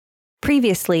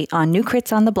Previously on New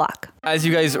Crits on the Block. As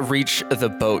you guys reach the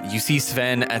boat, you see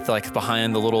Sven at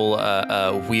behind the little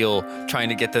wheel trying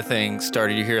to get the thing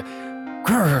started. You hear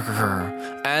grr,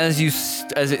 grr. As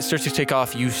it starts to take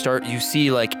off, you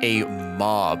see like a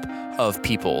mob of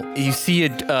people. You see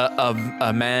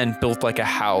a man built like a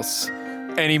house,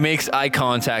 and he makes eye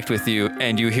contact with you,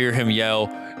 and you hear him yell,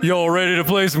 "Y'all ready to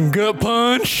play some gut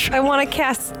punch?" I want to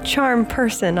cast Charm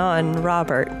Person on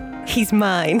Robert. He's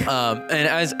mine. And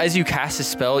as you cast a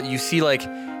spell, you see like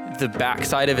the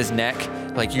backside of his neck,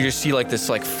 like you just see like this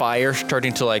like fire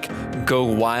starting to like go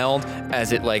wild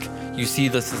as it like you see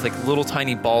this like little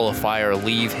tiny ball of fire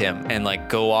leave him and like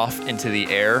go off into the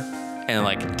air and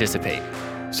like dissipate.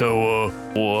 So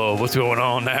what's going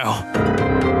on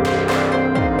now?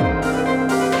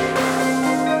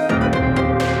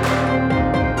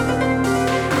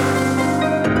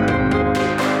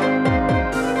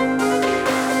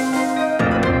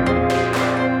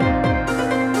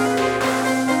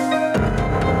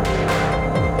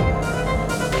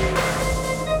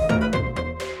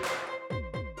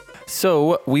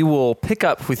 So we will pick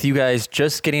up with you guys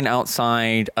just getting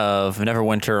outside of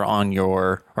Neverwinter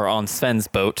on Sven's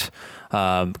boat.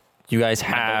 You guys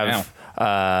have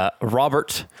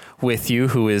Robert with you,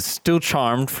 who is still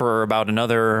charmed for about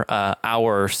another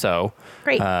hour or so.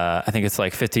 Great. I think it's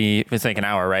like 50. It's like an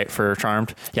hour, right, for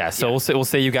charmed? Yeah. So we'll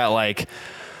say you got like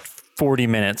 40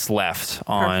 minutes left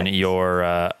on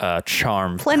your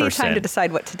charm. Plenty person. of time to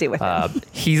decide what to do with him.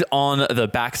 He's on the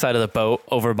backside of the boat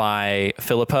over by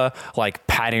Philippa, like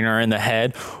patting her in the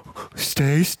head.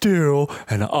 Stay still,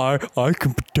 and I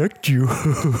can protect you.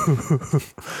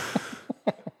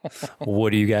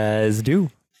 What do you guys do?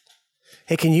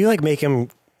 Hey, can you like make him?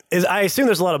 I assume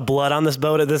there's a lot of blood on this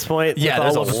boat at this point. Yeah, with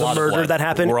there's all a of lot the of murder blood. that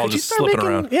happened. We're all Could you just start slipping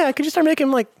making, around. Yeah, could you start making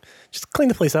like just clean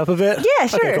the place up a bit? Yeah,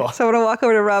 sure. Okay, cool. So I'm going to walk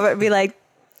over to Robert and be like,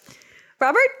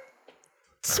 Robert,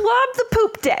 swab the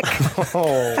poop deck.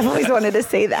 I've always wanted to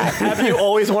say that. Have you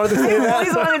always wanted to say I've that?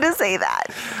 always wanted to say that.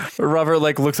 Robert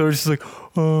like looks over, just like,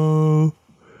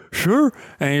 sure,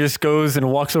 and he just goes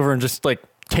and walks over and just like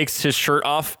takes his shirt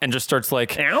off and just starts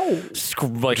like,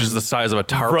 Which is the size of a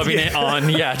tarp. rubbing it on,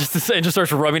 just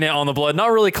starts rubbing it on the blood.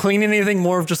 Not really cleaning anything,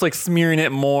 more of just like smearing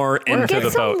it more into Get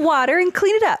the some boat. water and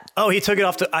clean it up. Oh, he took it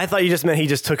off. I thought you just meant he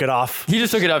just took it off. He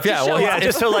just took it off. Yeah, well, Yeah,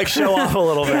 just to like show off a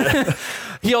little bit.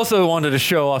 he also wanted to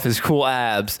show off his cool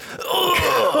abs.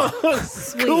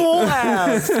 Cool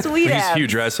ass. Sweet He's ass.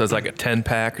 huge, right? So it's like a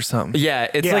 10-pack or something. Yeah,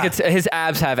 it's Yeah. like his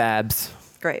abs have abs.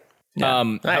 Great.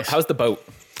 How's the boat?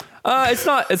 It's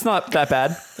not that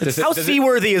bad. How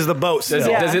seaworthy is the boat still?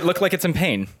 Does it look like it's in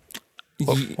pain?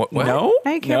 What? No?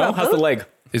 I care No? about How's the boat. leg?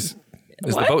 Is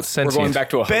the boat sentient? We're going back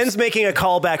to a host. Ben's making a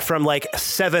callback from like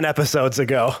 7 episodes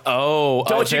ago.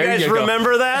 Don't you guys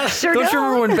remember that? Sure Don't you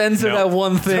remember when Ben said that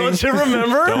one thing? Don't you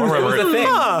remember? Don't What was remember the it. thing?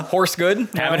 Huh. Horse good?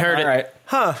 Haven't heard it. All right.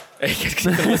 Huh.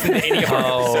 Listen to any of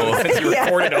our episodes since you Yeah,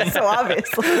 recorded them. so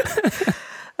obviously.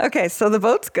 Okay, so the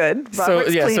boat's good.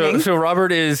 Robert's cleaning. So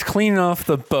Robert is cleaning off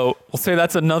the boat. We'll say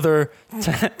that's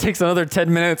takes another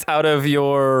 10 minutes out of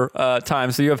your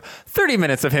time. So you have 30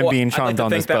 minutes of him being I'd like charmed to on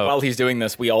think this that boat. while he's doing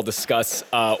this, we all discuss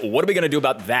what are we going to do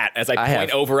about that as I point have-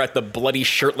 over at the bloody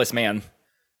shirtless man.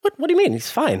 What do you mean? He's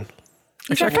fine.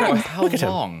 He's our friend. How Look at him.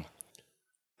 long?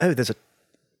 Oh,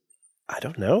 I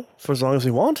don't know. For as long as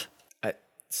we want.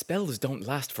 Spells don't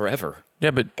last forever.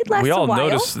 Yeah, but lasts we all a while.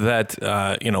 noticed that,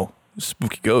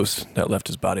 spooky ghost that left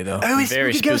his body, though. Oh, his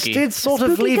Very spooky ghost spooky. did sort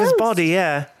of Spooky leave his ghost. body,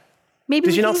 yeah. Maybe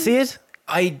Did we you not can- see it?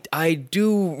 I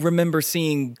do remember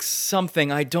seeing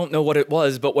something. I don't know what it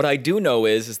was, but what I do know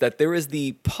is that there is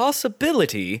the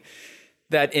possibility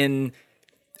that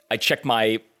I check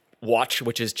my watch,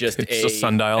 which is just It's a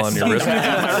sundial on your wrist.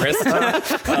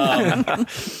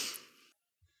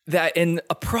 That in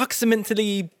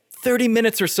approximately 30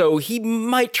 minutes or so, he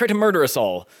might try to murder us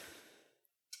all.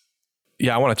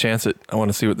 Yeah, I want to chance it. I want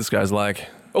to see what this guy's like.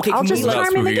 Okay, I'll can just we Not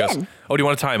charm him spooky ghost. again. Oh, do you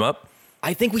want to tie him up?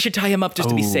 I think we should tie him up just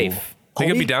to be safe.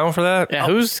 Think I'd be down for that? Yeah,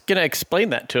 who's going to explain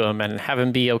that to him and have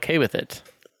him be okay with it?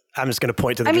 I'm just going to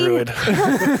point to the I mean, druid.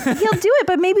 he'll do it,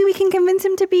 but maybe we can convince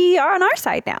him to be on our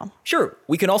side now. Sure,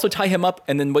 we can also tie him up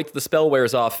and then wait till the spell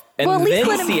wears off and Well, at least then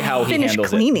let him see how he finish handles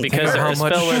cleaning. it. Because How if the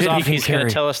much spell wears shit he off, can he's going carry.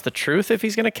 to tell us the truth if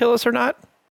he's going to kill us or not.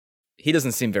 He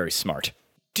doesn't seem very smart.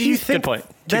 Do you think point.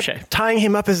 that Touche. tying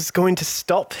him up is going to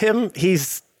stop him?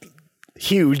 He's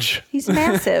huge. He's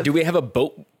massive. Do we have a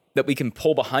boat that we can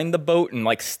pull behind the boat and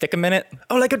like stick him in it?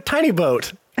 Oh, like a tiny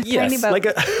boat. Yes. tiny boat. Like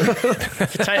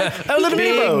a little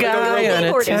mini boat. Big guy on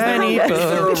a Is there a tiny rowboat? Is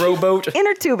there a rowboat?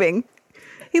 Inner tubing.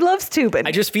 He loves tubing.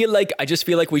 I just feel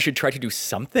like we should try to do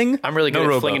something. I'm really good at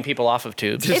rowboat. flinging people off of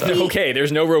tubes. Just, okay,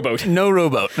 there's no rowboat. No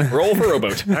rowboat. Roll for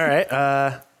rowboat. All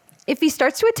right. If he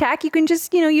starts to attack, you can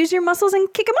just, use your muscles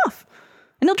and kick him off.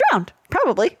 And he'll drown,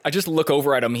 probably. I just look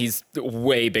over at him. He's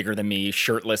way bigger than me,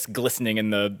 shirtless, glistening in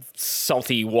the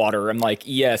salty water. I'm like,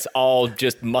 yes, I'll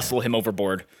just muscle him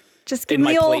overboard. Just give In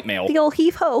me my plate mail. the old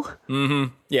heave-ho.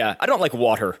 Yeah, I don't like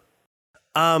water.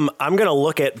 I'm gonna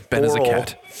look at Ben is a Boral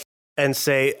cat. and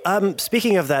say,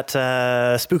 speaking of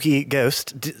that spooky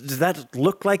ghost, does that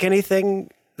look like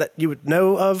anything that you would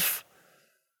know of?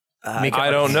 I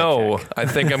don't know. I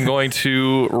think I'm going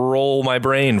to roll my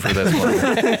brain for this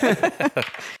one.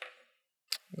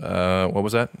 What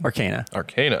was that? Arcana.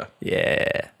 Arcana.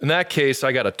 Yeah. In that case,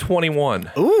 I got a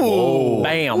 21. Ooh.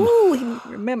 Bam. Ooh,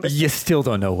 he remembers. You still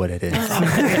don't know what it is.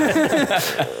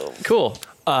 Cool.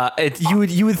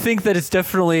 You would think that it's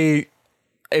definitely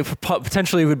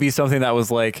potentially would be something that was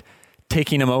like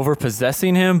taking him over,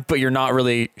 possessing him, but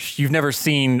you've never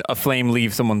seen a flame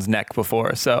leave someone's neck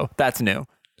before, so that's new.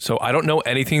 So I don't know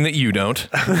anything that you don't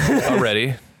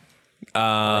already.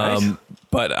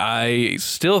 But I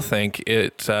still think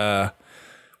it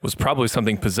was probably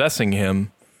something possessing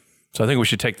him. So I think we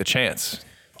should take the chance.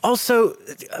 Also,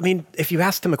 I mean, if you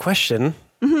asked him a question,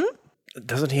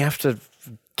 doesn't he have to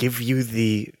give you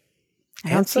the I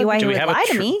don't see why he would lie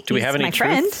to me. Do we He's have any my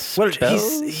friend. truth? Well,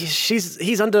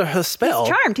 he's under her spell.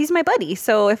 He's charmed. He's my buddy.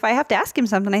 So if I have to ask him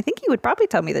something, I think he would probably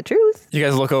tell me the truth. You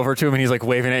guys look over to him and he's like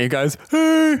waving at you guys.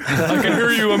 Hey, I can hear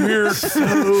you. I'm here.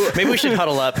 Maybe we should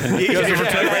huddle up and Guys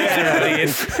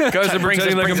are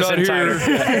pretending like I'm not here.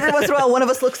 Every once in a while, one of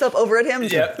us looks up over at him.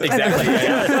 Yep, exactly.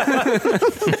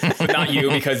 Yeah. But not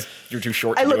you because you're too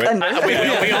short to do it. under.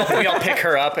 we all pick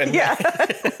her up and Yeah.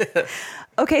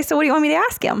 Okay, so what do you want me to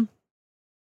ask him?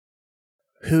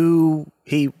 Who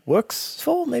he works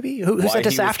for, maybe? Who Why sent he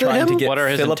us was after trying him? to get What are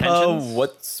his Philippa,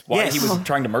 intentions? Why Yes. he was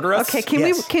trying to murder us? Okay, can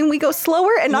Yes. we go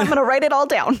slower? And I'm going to write it all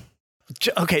down.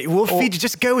 Okay, we'll feed you.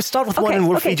 Just go start with one Okay, and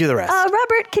we'll okay. feed you the rest.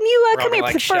 Robert, can you come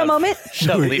here for a moment?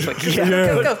 Shove Leaf like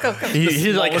Go.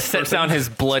 He like steps down his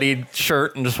bloodied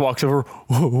shirt and just walks over.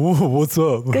 What's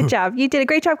up? Good job. You did a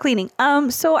great job cleaning.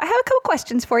 So I have a couple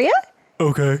questions for you.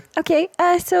 Okay. Okay,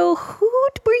 so who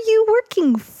were you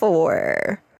working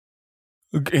for?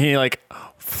 He like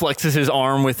flexes his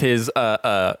arm with his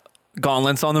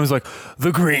gauntlets on them. He's like,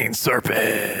 the Green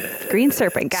Serpent. Green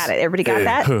Serpent. Got it. Everybody got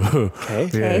that? Okay.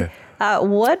 Okay.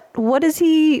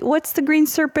 What's the Green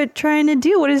Serpent trying to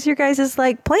do? What is your guys'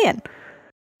 like plan?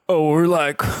 Oh, we're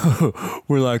like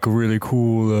a really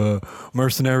cool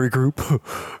mercenary group.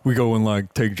 We go and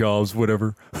like take jobs,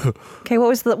 whatever. Okay,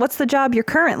 what's the job you're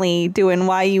currently doing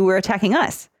while you were attacking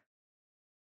us?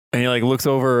 And he like looks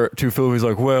over to Philip. He's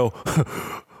like, well,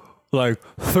 like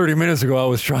 30 minutes ago I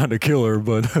was trying to kill her,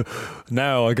 but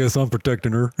now I guess I'm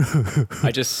protecting her.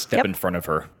 I just step Yep. in front of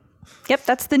her. Yep,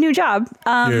 that's the new job.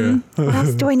 Yeah. What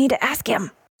else do I need to ask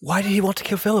him? Why did he want to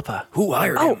kill Philippa? Who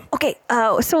hired Oh, him? okay.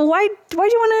 So why'd you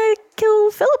want to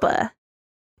kill Philippa?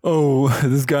 Oh,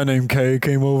 this guy named Kay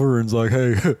came over and was like,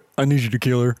 hey, I need you to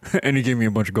kill her. And he gave me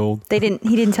a bunch of gold. He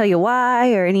didn't tell you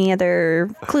why or any other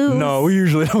clues? No, we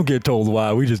usually don't get told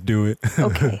why. We just do it.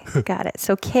 Okay, got it.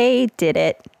 So Kay did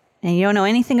it, and you don't know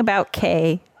anything about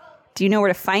Kay. Do you know where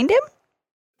to find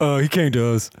him? He came to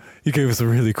us. He gave us a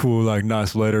really cool, like,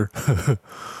 nice letter. Okay.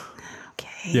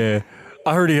 Yeah.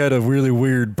 I heard he had a really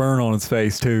weird burn on his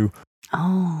face, too.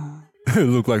 Oh. It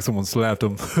looked like someone slapped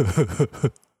him.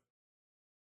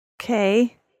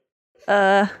 Okay.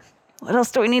 What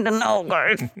else do we need to know,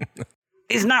 guys?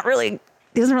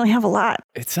 He doesn't really have a lot.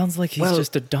 It sounds like he's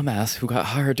just a dumbass who got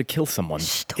hired to kill someone.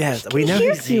 Yes, we know.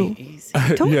 Hears you.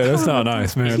 Don't yeah, that's tell not him.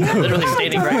 nice, man. literally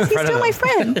standing right in He's front still of my him.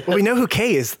 friend. Well, we know who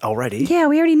Kay is already. Yeah,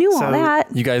 we already knew all So,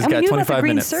 that. you guys And we got knew about 25 the green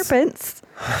minutes. serpents.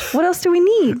 What else do we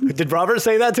need? Did Robert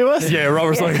say that to us? Yeah,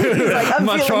 Robert's like, I'm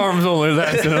my feeling- charms only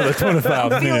last another 25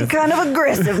 Feeling minutes. kind of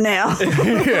aggressive now.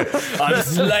 I'm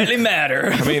slightly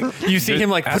madder. I mean, You see him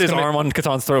like put ask his him arm on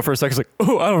Katan's throat for a second. He's like,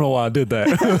 oh, I don't know why I did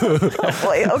that.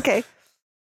 Boy, okay.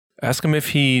 Ask him if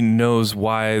he knows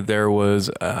why there was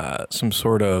some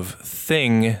sort of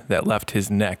thing that left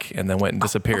his neck and then went and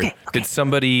disappeared. okay. Did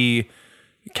somebody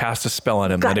cast a spell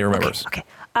on him that he remembers? Okay.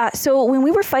 So when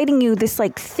we were fighting you, this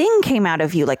like thing came out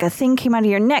of you, like a thing came out of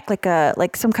your neck,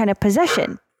 like some kind of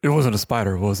possession. It wasn't a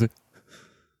spider, was it?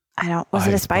 Was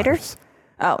it a spider?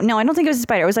 Oh, no, I don't think it was a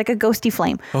spider. It was like a ghosty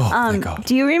flame. Oh, thank God.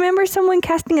 Do you remember someone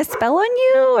casting a spell on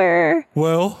you or?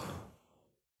 Well,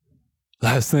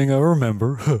 last thing I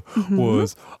remember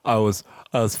was I was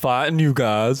fighting you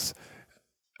guys,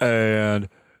 and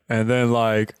then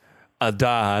like I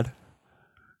died,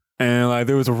 and like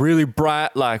there was a really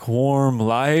bright, like warm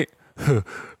light.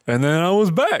 And then I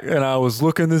was back, and I was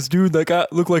looking at this dude that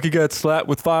looked like he got slapped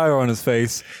with fire on his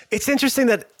face. It's interesting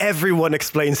that everyone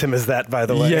explains him as that, by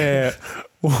the way. Yeah.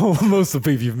 Well, most of the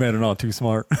people you've met are not too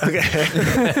smart.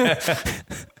 Okay.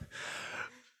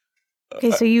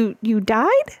 Okay, so you died?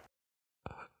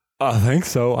 I think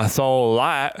so. I saw a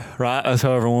light, right? That's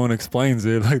how everyone explains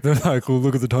it. Like, they're like, well,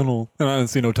 look at the tunnel. And I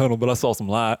didn't see no tunnel, but I saw some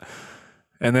light.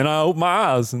 And then I opened my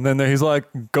eyes, and then he's like,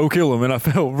 go kill him. And I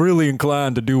felt really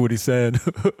inclined to do what he said.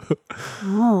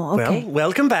 Oh, okay. Well,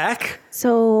 welcome back.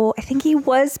 So I think he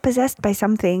was possessed by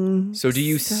something. So do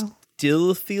you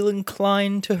still feel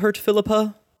inclined to hurt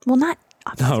Philippa? Well, not.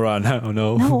 Not right now,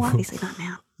 no. No, obviously not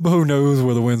now. But who knows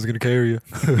where the wind's going to carry you.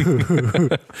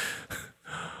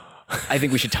 I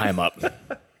think we should tie him up.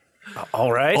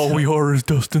 All right. All we are is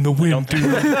dust in the wind, dude.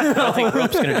 I don't think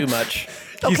rope's going to do much.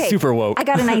 He's Okay, super woke. I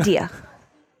got an idea.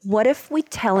 What if we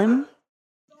tell him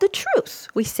the truth?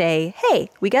 We say, hey,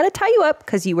 we got to tie you up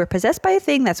because you were possessed by a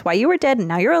thing. That's why you were dead and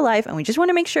now you're alive. And we just want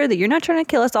to make sure that you're not trying to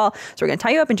kill us all. So we're going to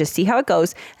tie you up and just see how it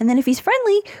goes. And then if he's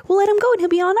friendly, we'll let him go and he'll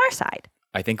be on our side.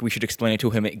 I think we should explain it to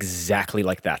him exactly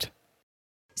like that.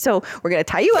 So we're going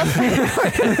to tie you up.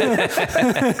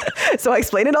 So I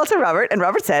explain it all to Robert, and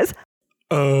Robert says,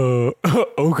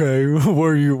 Okay,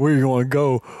 where you going to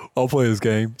go? I'll play this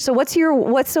game. so what's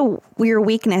your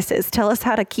weaknesses? Tell us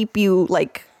how to keep you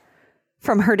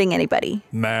from hurting anybody.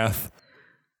 Math.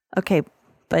 Okay,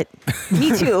 but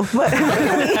me too. But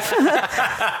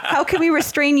how can we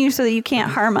restrain you so that you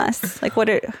can't harm us? Like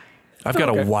I've got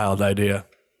a wild idea.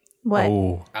 what?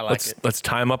 Oh, I like it. Let's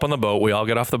tie him up on the boat. We all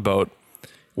get off the boat.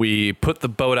 We put the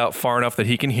boat out far enough that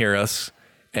he can hear us.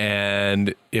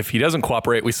 And if he doesn't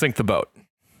cooperate, we sink the boat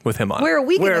with him on Where it. are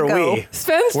we going Where to are go? we?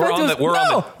 Sven We're on just, the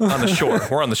on the shore.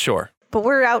 We're on the shore. But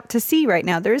we're out to sea right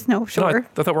now. There is no No, shore. I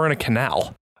thought we were in a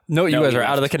canal. No, you No, guys we are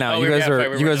out of the left. canal. Oh, you we were guys are halfway.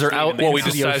 We you were guys just are out leaving Well,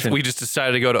 into the we ocean. just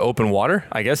decided to go to open water.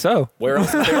 I guess so. Where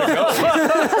else did they go?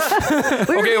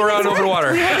 Okay, we're out in open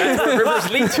water.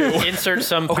 Rivers lead to. Insert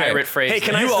some pirate phrase. Hey,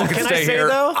 can You all can I stay say here.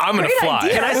 though? I'm gonna fly.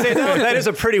 Can I say though? That is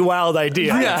a pretty wild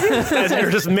idea. As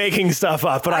you're just making stuff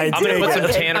up, but I I'm going dig to put some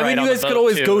it. tannerite I mean, on you the guys boat, could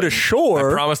always too. go to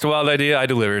shore. Promised a wild idea. I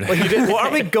delivered. You did. Well,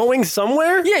 are we going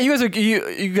somewhere? Yeah, you guys are.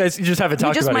 You guys just haven't We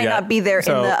talked just about might it yet. not be there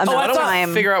So- in the amount I of don't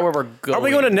time. figure out where we're going. Are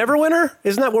we going to Neverwinter?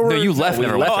 Isn't that where we're? you left we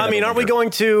Neverwinter. left Oh, I mean, aren't we going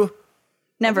to?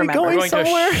 Never remember. going We're going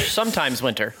somewhere? to sometimes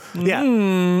winter. Yeah.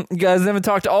 You guys haven't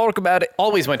talked to Ulrich about it.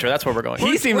 Always winter. That's where we're going.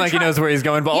 He seemed like he knows where he's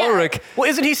going, but Yeah. Ulrich. Well,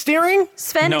 isn't he steering?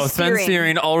 Sven No, is Sven's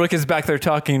steering. Ulrich is back there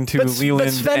talking to But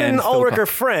Leland Sven and Philippa. Ulrich are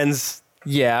friends,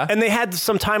 Yeah, and they had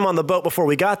some time on the boat before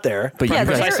we got there. but Yeah, you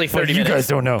guys, precisely 30 you minutes. guys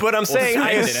don't know. But I'm saying,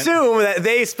 I Sven didn't. assume that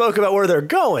they spoke about where they're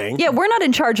going. Yeah, we're not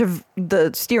in charge of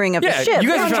the steering of Yeah, the ship. you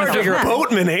guys We're are in trying to charge of figure out that.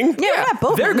 Boatmaning. Yeah, we're not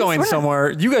boatmen. They're going We're not-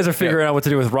 somewhere. You guys are figuring out what to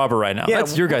do with Robert right now. Yeah.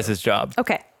 That's your guys' job.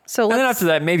 Okay, so And then let's. after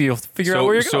that, maybe you'll figure out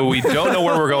where you're So going. we don't know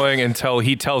where we're going until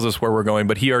he tells us where we're going,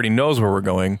 but he already knows where we're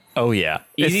going. Oh yeah,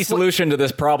 Easy solution to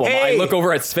this problem. Hey. I look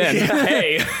over at Sven.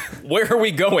 Hey, where are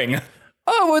we going?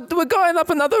 Oh, we're going up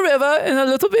another river in a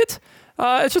little bit.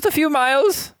 It's just a few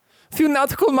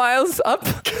nautical miles up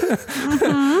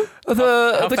the fast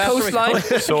are we coastline.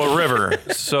 So a river.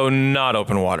 So not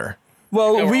open water.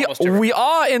 Well, we're we almost there. we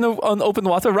are on open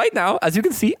water right now, as you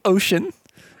can see, ocean,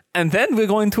 and then we're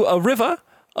going to a river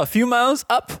a few miles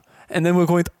up, and then we're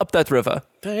going up that river.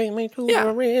 Take me to Yeah.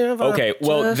 the river. Okay,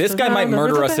 well, this guy might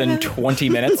murder us in 20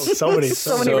 minutes. So many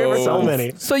rivers. So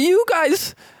many. So you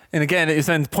guys, and again, it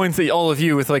then points at all of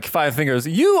you with like 5 fingers.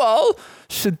 You all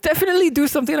should definitely do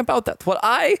something about that. While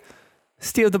I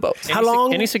steer the boat. How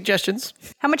long? Any suggestions?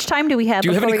 How much time do we have? Do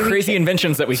you have before any we reach crazy it?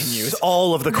 inventions that we can use?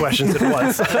 All of the questions at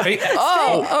once.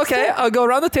 Oh, okay. I'll go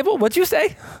around the table. What'd you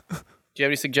say? Do you have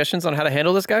any suggestions on how to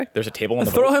handle this guy? There's a table on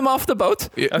the Throw boat. him off the boat.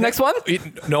 Next one.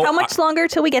 No. How much longer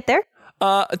till we get there?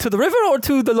 To the river or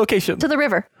to the location? To the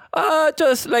river.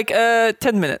 Just like 10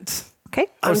 minutes. Okay.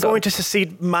 I'm so. going to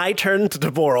secede my turn to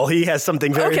Boral. He has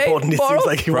something very Okay, important he Boral. seems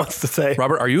like he wants to say.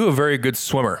 Robert, are you a very good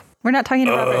swimmer? We're not talking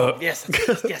to Robert. Yes,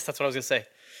 yes, that's what I was going to say.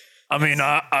 I mean,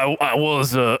 I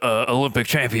was a Olympic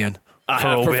champion. I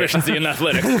have proficiency in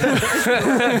athletics.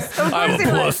 I have a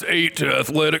 +8 to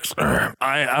athletics.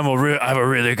 I have a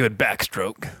really good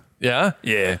backstroke. Yeah?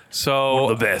 Yeah, So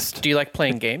the best. Do you like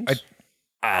playing games?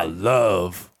 I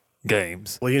love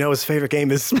games. Well, you know his favorite game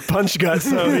is Punch Gut,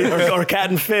 so or Cat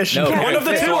and Fish. No, One of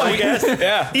the two, I guess.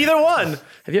 Yeah. Either one.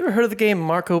 Have you ever heard of the game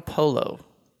Marco Polo?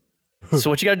 So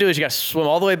what you got to do is you got to swim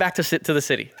all the way back to the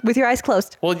city. With your eyes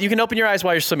closed. Well, you can open your eyes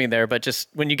while you're swimming there, but just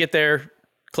when you get there,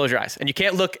 close your eyes. And you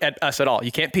can't look at us at all.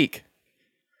 You can't peek.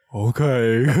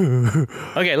 Okay.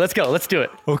 Okay, let's go. Let's do it.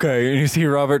 Okay, and you see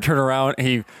Robert turn around and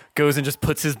he goes and just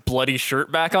puts his bloody shirt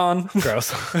back on.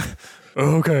 Gross.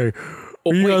 Okay.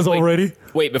 Are you guys all ready?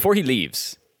 Wait, before he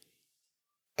leaves,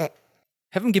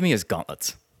 have him give me his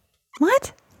gauntlets.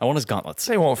 What? I want his gauntlets.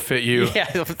 They won't fit you. Yeah.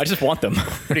 I just want them.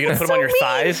 Are you gonna put them on your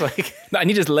thighs? Like, No, I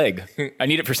need his leg. I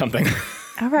need it for something.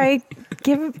 All right.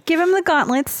 Give him the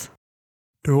gauntlets.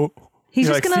 He's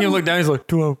just See him gonna. look down. He's like,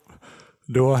 Do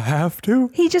I have to?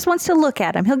 He just wants to look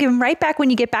at him. He'll give him right back when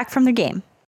you get back from the game.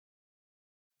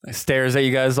 stares at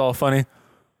you guys all funny.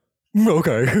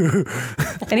 Okay.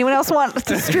 Anyone else want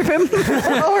to strip him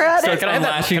while we're at it? can I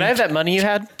have that money you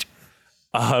had?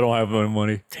 I don't have my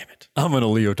money. Damn it. I'm in a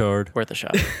leotard Worth a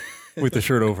shot. with the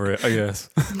shirt over it, I guess.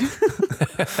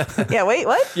 Yeah, wait,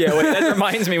 what? Yeah, wait, that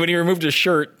reminds me when he removed his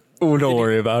shirt. Oh, don't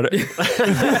worry about it.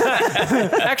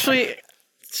 Actually,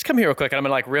 just come here real quick. And I'm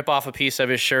gonna like rip off a piece of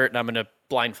his shirt and I'm gonna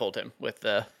blindfold him with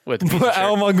the piece of shirt.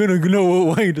 How am I going to know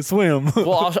what way to swim?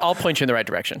 Well, I'll point you in the right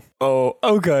direction, Oh,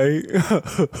 okay.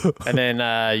 and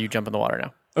then you jump in the water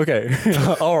now. Okay.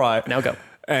 All right. Now go.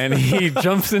 And he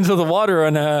jumps into the water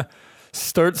and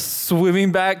starts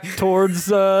swimming back towards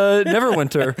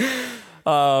Neverwinter.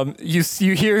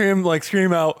 You hear him like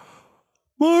scream out,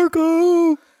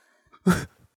 Marco!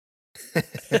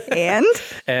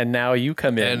 And now you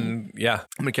come in. And yeah,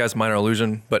 I'm gonna cast minor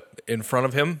illusion, but in front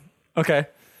of him, Okay.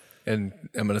 and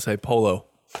I'm gonna say Polo.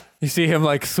 You see him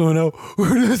like swimming out,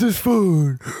 where is his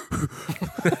food?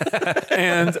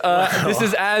 And this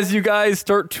is as you guys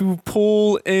start to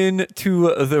pull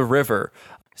into the river.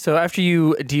 So after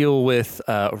you deal with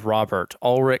Robert,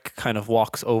 Ulrich kind of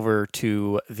walks over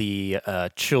to the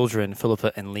children,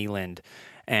 Philippa and Leland,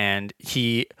 and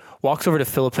he walks over to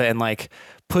Philippa and like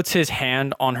puts his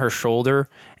hand on her shoulder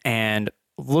and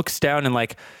looks down and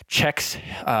like checks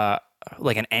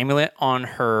like an amulet on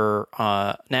her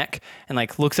neck and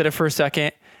like looks at it for a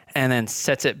second and then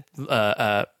sets it,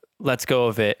 lets go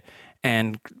of it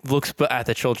and looks at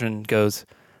the children, goes,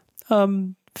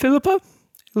 Philippa,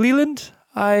 Leland,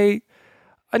 I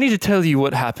need to tell you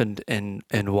what happened in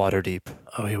Waterdeep.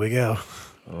 Oh, here we go.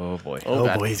 Oh boy.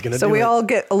 Oh, boy, he's going to So do we it. all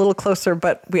get a little closer,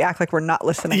 but we act like we're not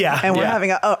listening. Yeah. And we're Yeah.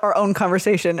 having our own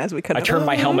conversation as we kind I of. turned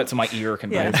my helmet to my ear.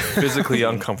 Yeah. Physically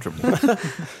uncomfortable.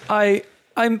 I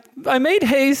made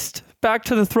haste back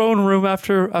to the throne room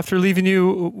after leaving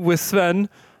you with Sven,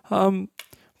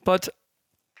 but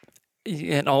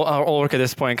and Ulrich at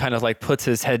this point kind of like puts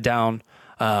his head down.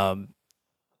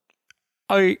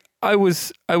 I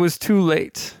was too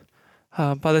late.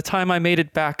 By the time I made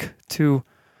it back to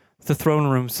the throne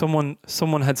room, someone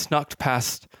had snuck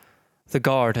past the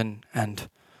guard and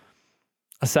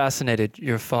assassinated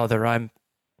your father.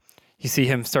 You see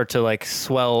him start to like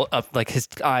swell up, like his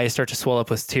eyes start to swell up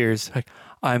with tears. Like,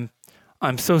 I'm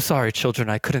so sorry, children.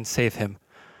 I couldn't save him.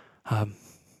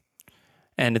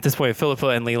 And at this point, Philippa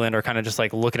and Leland are kind of just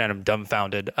like looking at him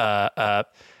dumbfounded.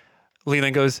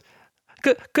 Leland goes,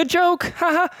 "Good joke,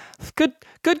 haha.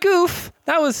 Good goof.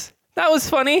 That was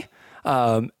funny."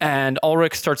 And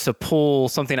Ulrich starts to pull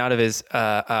something out of his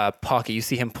pocket. You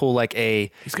see him pull like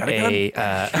he's got a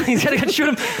gun. He's got a gun. Shoot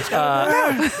him.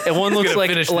 And one looks like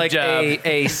finish the job.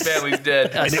 His family's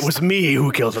dead. And it was me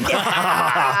who killed him.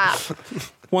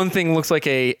 One thing looks like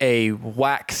a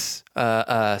wax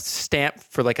stamp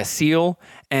for like a seal,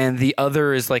 and the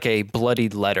other is like a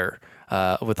bloodied letter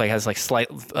with like has like slight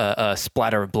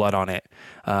splatter of blood on it.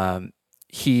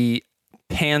 He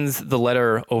hands the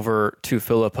letter over to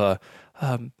Philippa.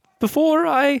 Before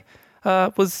I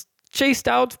was chased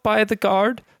out by the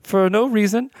guard for no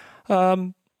reason,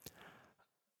 I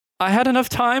had enough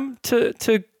time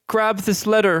to grab this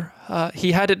letter.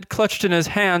 He had it clutched in his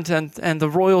hand and the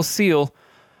royal seal.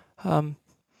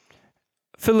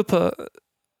 Philippa,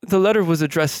 the letter was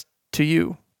addressed to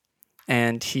you.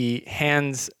 And he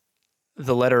hands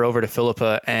the letter over to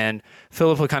Philippa, and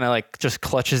Philippa kind of like just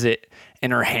clutches it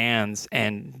in her hands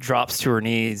and drops to her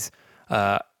knees,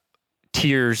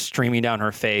 tears streaming down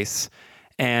her face.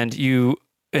 And you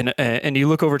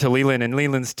look over to Leland, and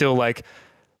Leland's still like,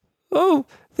 "Oh,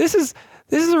 this is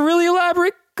a really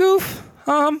elaborate goof.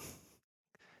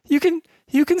 You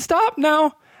can stop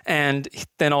now." And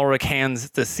then Ulrich hands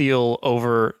the seal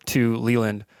over to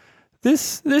Leland.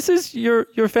 This is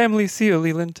your family seal,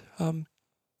 Leland.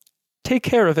 Take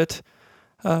care of it.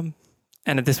 And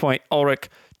at this point, Ulrich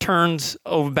turns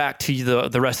over back to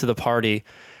the rest of the party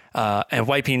and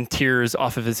wiping tears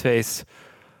off of his face.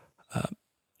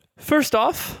 First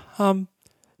off,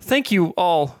 thank you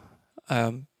all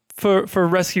for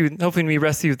helping me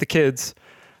rescue the kids.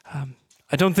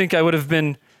 I don't think I would have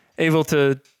been able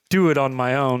to do it on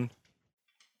my own.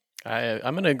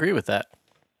 I'm going to agree with that.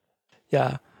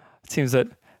 Yeah, it seems that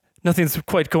nothing's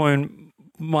quite going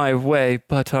my way,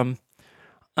 but I'm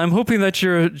hoping that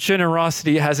your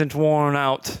generosity hasn't worn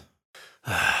out.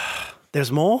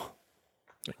 There's more?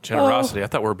 Generosity. I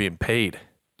thought we were being paid.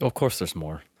 Oh, of course, there's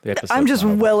more. The I'm episode's just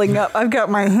not over. welling up. I've got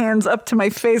my hands up to my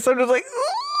face. I'm just like,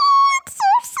 oh, it's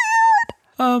so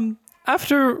sad.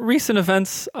 After recent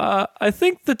events, I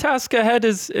think the task ahead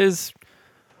is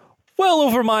well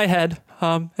over my head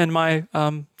and my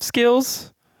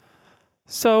skills.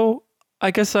 So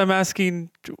I guess I'm asking,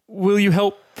 will you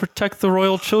help protect the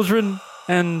royal children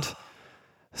and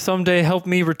someday help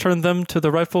me return them to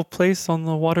the rightful place on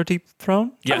the Waterdeep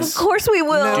throne? Of course we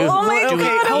will. Oh my do we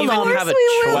god, of even course have a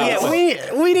we will. choice?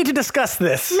 Yeah, we need to discuss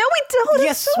this. No, we don't. It's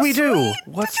Yes, so we do. sweet.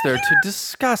 What's there to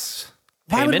discuss?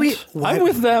 Why would we? Payment? Why, I'm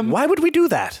with them. Why would we do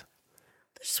that?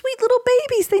 They're sweet little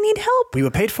babies. They need help. We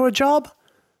were paid for a job.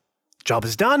 Job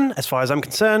is done, as far as I'm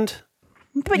concerned.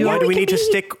 But Why yeah, do we can need to be-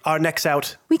 stick our necks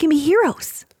out? We can be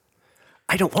heroes.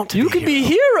 I don't want to You be can be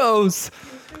hero. heroes.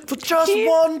 For just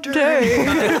one day.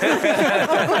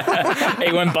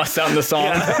 Awen busts out in the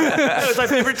song. That was my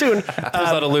favorite tune. Pulls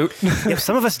out a loot. If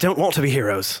some of us don't want to be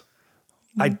heroes,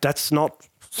 that's not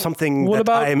something What that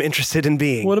about- I am interested in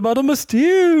being. What about a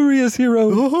mysterious hero?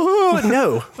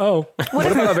 No, Oh,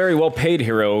 What about a very well-paid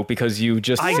hero because you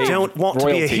just I saved don't want to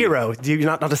be a royalty? hero. You're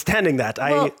not understanding that.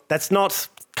 That's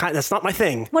not my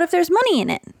thing. What if there's money in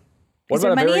it? What Is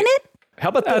there about a money in very- it? How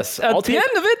about this? at I'll the take-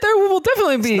 end of it, there will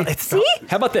definitely be. It's not,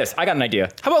 How about this? I got an idea.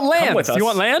 How about land? with Do us. you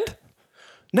want land?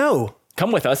 no,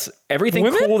 Come with us. Everything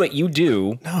Women? cool that you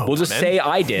do, we'll just say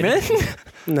I did.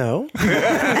 no.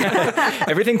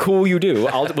 Everything cool you do,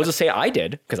 we'll just say I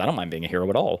did because I don't mind being a hero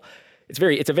at all.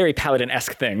 It's a very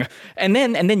paladin-esque thing, and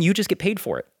then you just get paid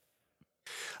for it.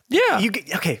 Yeah.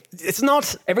 Okay, it's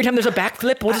not. Every time there's a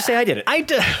backflip, we'll just say I did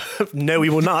it. No, we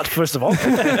will not, first of all.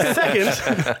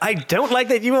 Second, I don't like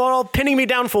that you are all pinning me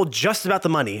down for just about the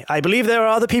money. I believe there are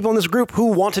other people in this group who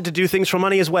wanted to do things for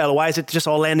money as well. Why is it just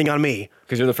all landing on me?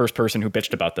 Because you're the first person who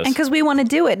bitched about this. And because we want to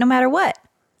do it no matter what.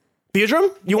 Beardrum,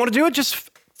 you want to do it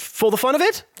just for the fun of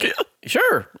it?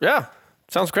 Sure. Yeah.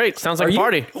 Sounds great. Sounds like a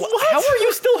party. How are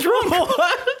you still drunk?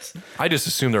 What? I just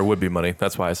assumed there would be money.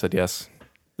 That's why I said yes.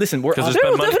 Listen, we're 'Cause on- there's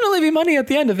There will been money. definitely be money at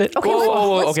the end of it. Okay, let's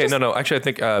Okay, just- no.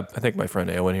 Actually, I think my friend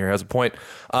Aowen here has a point.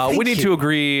 We need to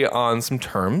agree on some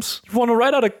terms. You want to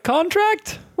write out a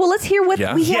contract? Well, let's hear what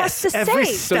Yeah. we Yes, have to every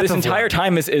say. so step this of entire work.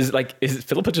 time is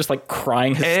Philippa just like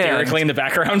crying hysterically in the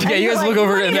background? Yeah, you guys look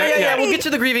over and Yeah, we'll get to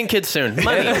the grieving kids soon.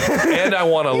 Money. And I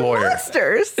want a lawyer.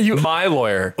 Monsters. My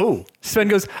lawyer. Ooh. Sven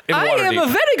goes, I am Waterdeep. a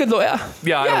very good lawyer.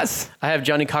 Yeah, I don't- Yes. I have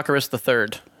Johnny Cockerus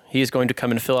III. He is going to come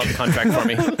and fill out the contract for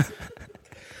me.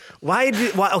 Why?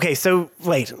 Okay, so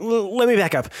wait. Let me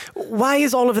back up. Why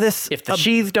is all of this? If the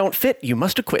sheaths don't fit, you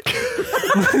must acquit.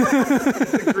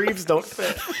 greaves don't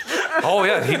fit. Oh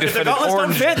yeah, he defended Gauntlets don't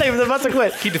Orange. fit. They must have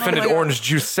quit. He defended Orange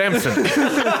Juice Samson.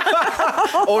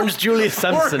 Orange Julius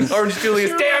Simpson. Orange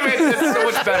Julius. Damn it, that's so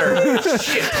much better.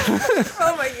 Shit.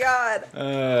 Oh my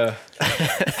god.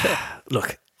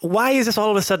 Look, why is this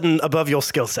all of a sudden above your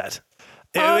skill set?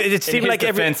 It In seemed his like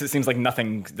defense, it seems like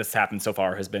nothing that's happened so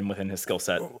far has been within his skill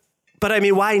set. But I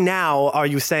mean, why now are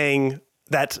you saying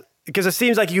that? Because it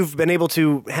seems like you've been able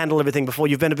to handle everything before.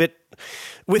 You've been a bit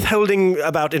withholding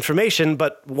about information,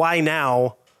 but why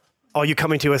now are you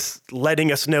coming to us,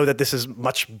 letting us know that this is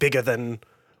much bigger than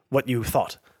what you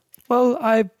thought? Well,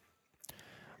 I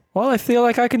feel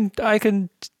like I can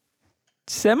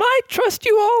semi trust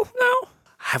you all now.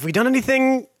 Have we done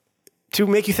anything to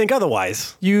make you think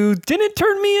otherwise? You didn't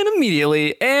turn me in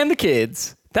immediately, and the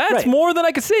kids. That's Right. more than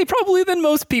I could say, probably than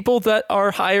most people that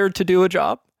are hired to do a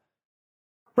job.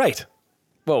 Right.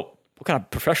 Well, what kind of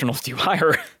professionals do you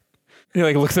hire? He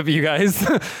like looks up at you guys.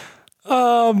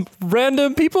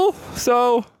 Random people.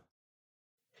 So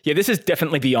Yeah, this is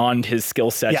definitely beyond his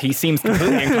skill set. Yeah. He seems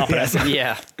completely incompetent.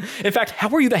 Yeah. In fact, how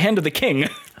are you the hand of the king?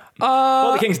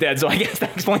 Well, the king's dead, so I guess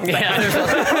that explains that.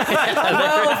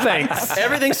 well, thanks.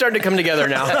 Everything's starting to come together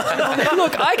now.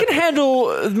 Look, I can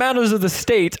handle matters of the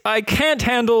state. I can't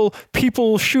handle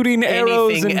people shooting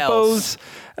arrows Anything and else. bows.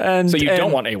 And So you and,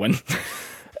 don't want Awen.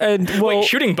 and well, Wait,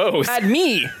 shooting bows. at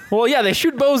me. Well, yeah, they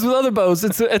shoot bows with other bows.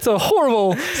 It's a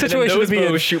horrible And then situation those to be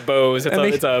in. bows shoot bows. It's And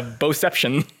it's a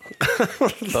bowception.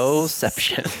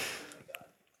 Bowception.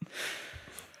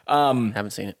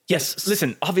 Haven't seen it. Yes,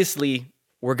 listen, obviously,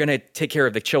 we're going to take care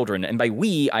of the children. And by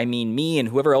we, I mean me and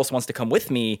whoever else wants to come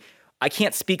with me. I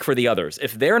can't speak for the others.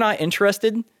 If they're not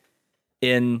interested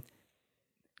in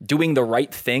doing the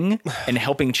right thing and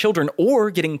helping children or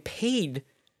getting paid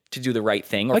to do the right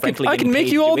thing, or frankly, I getting can make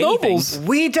paid you to all do anything, nobles.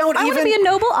 We don't I want to even. be a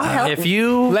noble. I'll help. If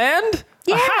you Land,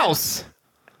 Yeah. a house.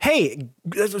 hey,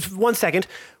 1 second.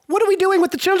 What are we doing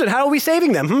with the children? How are we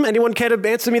saving them? Anyone care to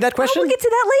answer me that question? We'll get to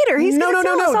that later. He's no. gonna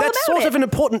tell us all That's about sort it. of an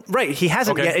important... Right, he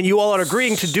hasn't yet, and you all are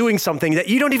agreeing to doing something that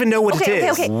you don't even know what it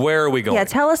is. Okay. Where are we going? Yeah,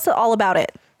 tell us all about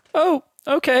it. Oh,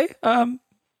 okay. Let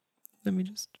me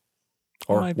just.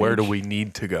 or my where do page. we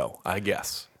need to go? I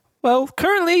guess. Well,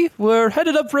 currently we're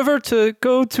headed upriver to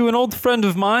go to an old friend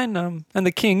of mine and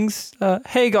the king's,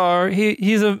 Hagar.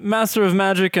 He's a master of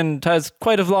magic and has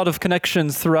quite a lot of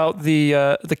connections throughout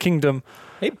the kingdom.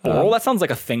 Hey, Boral, that sounds like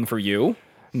a thing for you.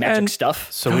 Magic and-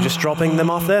 stuff. So we're just dropping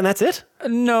them off there and that's it?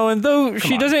 No, and though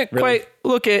she on, doesn't really? quite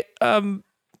look it,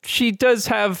 she does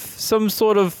have some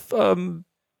sort of I'm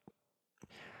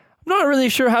not really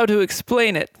sure how to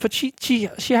explain it, but she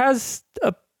has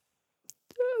a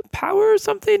power or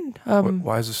something.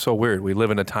 Why is this so weird? We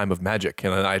live in a time of magic,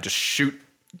 and I just shoot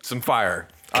some fire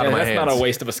out of my That's hands. not a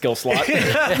waste of a skill slot.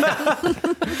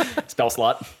 Spell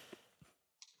slot.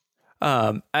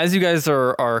 As you guys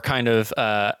are kind of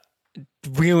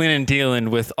wheeling and dealing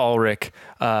with Ulrich,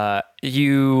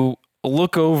 you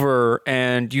look over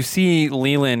and you see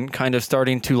Leland kind of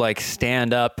starting to like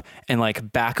stand up and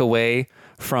like back away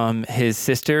from his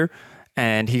sister,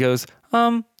 and he goes,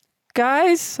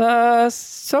 guys,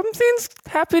 something's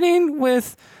happening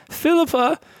with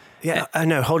Philippa. Yeah,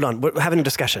 no, hold on. We're having a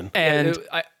discussion. And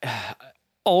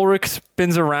Ulrich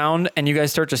spins around, and you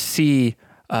guys start to see,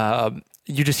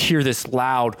 you just hear this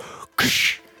loud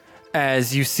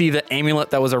as you see the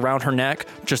amulet that was around her neck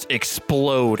just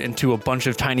explode into a bunch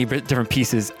of tiny different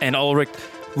pieces. And Ulrich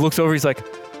looks over, he's like,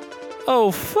 oh,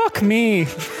 fuck me.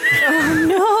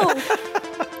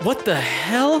 What the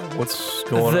hell? What's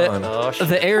going on?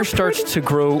 The air starts to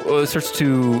grow, starts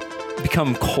to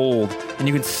become cold, and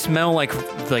you can smell like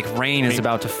rain is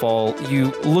about to fall.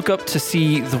 You look up to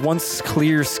see the once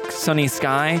clear, sunny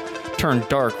sky turn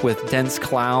dark with dense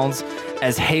clouds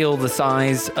as hail the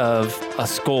size of a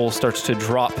skull starts to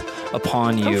drop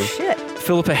upon you. Oh, shit.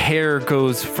 Philippa hair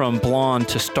goes from blonde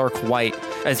to stark white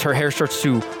as her hair starts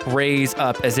to raise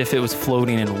up as if it was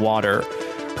floating in water.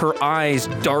 Her eyes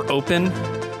dart open,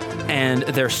 and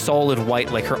they're solid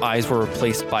white like her eyes were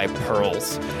replaced by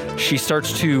pearls. She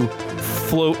starts to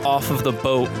float off of the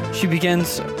boat. She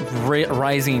begins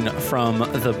rising from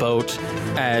the boat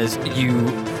as you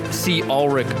see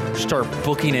Ulrich start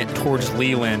booking it towards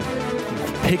Leland,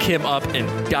 pick him up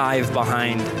and dive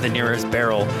behind the nearest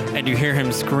barrel, and you hear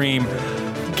him scream,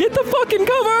 "Get the fucking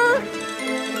cover!"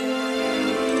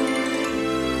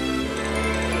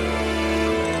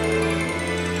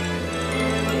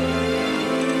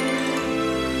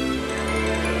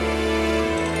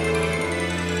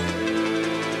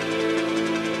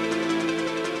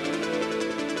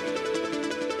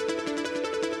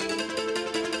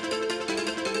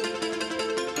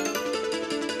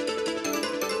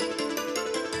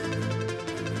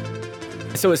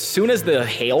 So as soon as the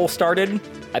hail started,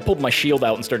 I pulled my shield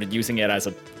out and started using it as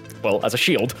a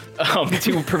shield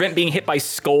to prevent being hit by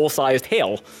skull-sized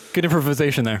hail. Good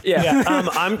improvisation there.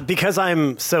 Yeah. Because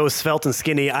I'm so svelte and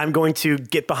skinny, I'm going to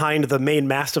get behind the main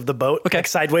mast of the boat, like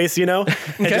sideways, and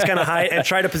just kind of hide and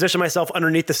try to position myself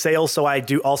underneath the sails so I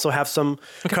do also have some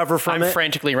cover from I'm it.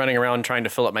 frantically running around trying to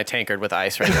fill up my tankard with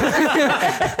ice right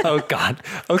now. Oh, God.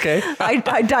 Okay.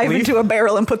 I dive into a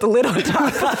barrel and put the lid on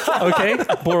top. Okay.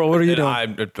 Boral, what are you doing?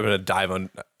 I'm going to dive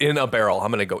in a barrel.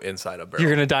 I'm going to go inside a barrel. You're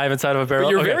going to dive inside of a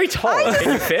barrel? You're Okay. very tall.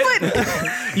 Can you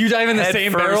fit? You dive in the Head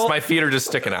same first, barrel? my feet are just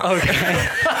sticking out. Okay.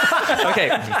 Okay.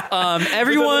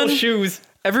 Little shoes.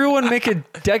 Everyone make a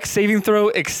deck saving throw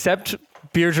except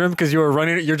Beardrum because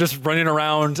you're just running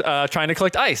around trying to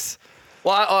collect ice.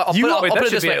 Well, I'll You- put wait, it that this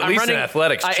should be way. at I'm least an running,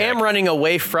 athletics I check. am running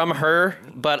away from her,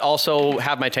 but also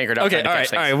have my tankard out. Okay, trying to all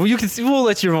catch right, all things. right. Well, you can see, we'll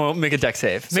let you make a deck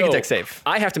save. Make a So, deck save.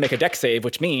 I have to make a deck save,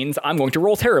 which means I'm going to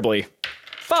roll terribly.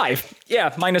 5. Yeah,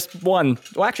 -1.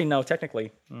 Well, actually, no,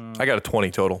 technically. I got a 20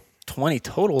 total. 20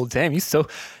 total. Damn, you so.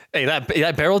 Hey,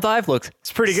 that barrel dive looks.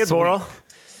 It's pretty good, Boral.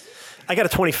 I got a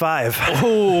 25.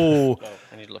 Oh,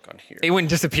 I need to look on here. Awen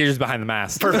disappears behind the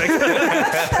mast.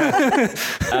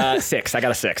 6. I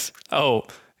got a 6. Oh,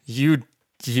 you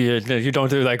don't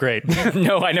do that great.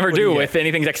 No, I never do with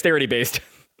anything dexterity based.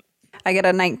 I get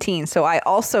a 19, so I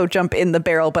also jump in the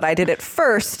barrel, but I did it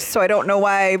first, so I don't know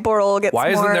why Boral gets Why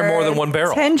isn't there more than one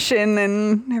barrel? attention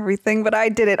and everything, but I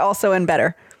did it also in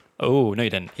better. Oh, no, you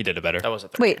didn't. He did it better. That was a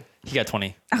 13. Wait. He got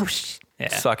 20. Oh, Yeah.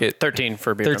 Suck it. 13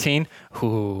 for beer. 13.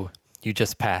 Ooh, you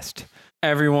just passed.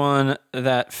 Everyone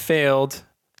that failed,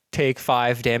 take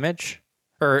 5 damage.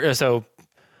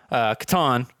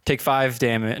 Catan, take 5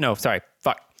 damage. No, sorry.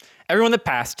 Fuck. Everyone that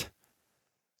passed,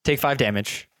 take 5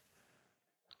 damage.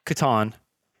 Catan,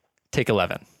 take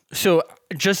 11. So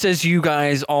just as you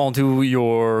guys all do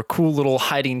your cool little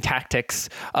hiding tactics,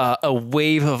 a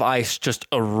wave of ice just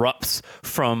erupts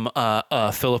from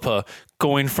Philippa,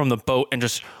 going from the boat and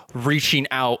just reaching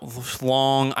out,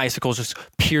 long icicles just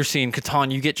piercing.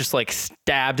 Catan, you get just like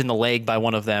stabbed in the leg by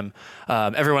one of them.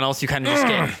 Everyone else, you kind of just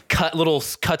get little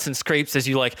cuts and scrapes as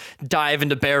you like dive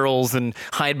into barrels and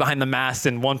hide behind the mast,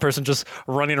 and one person just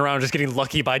running around just getting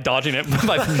lucky by dodging it.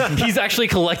 But he's actually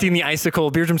collecting the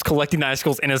icicle. Beardrum's collecting the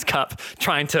icicles in his cup,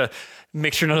 trying to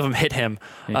make sure none of them hit him.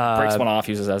 He breaks one off,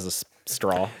 uses it as a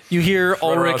straw. You hear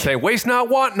Ulrich say, "Waste not,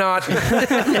 want not."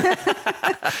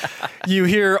 You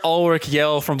hear Ulrich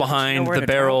yell from behind the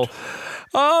barrel.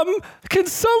 Can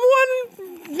someone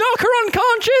knock her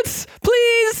unconscious,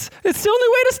 please? It's the only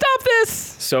way to stop this.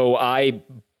 So I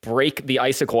break the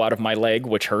icicle out of my leg,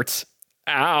 which hurts.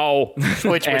 Ow.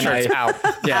 Which hurts. Ow.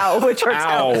 Yeah. Ow, which hurts.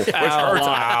 Ow. Which hurts.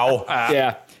 Ow.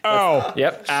 Yeah. Ow.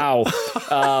 Yep. Ow.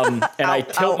 And I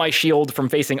tilt my shield from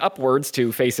facing upwards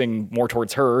to facing more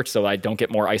towards her so I don't get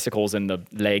more icicles in the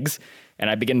legs. And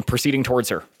I begin proceeding towards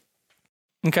her.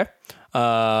 Okay.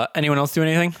 Anyone else do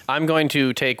anything? I'm going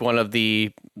to take one of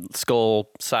the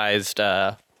skull-sized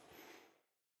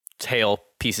tail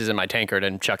pieces in my tankard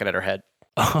and chuck it at her head.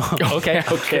 Okay.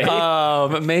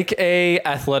 Okay. Make a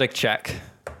athletic check.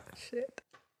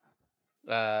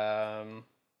 21.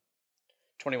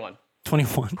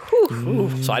 21.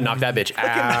 So I knocked that bitch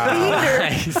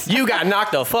out. You got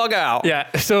knocked the fuck out. Yeah.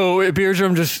 So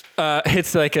Beardrum just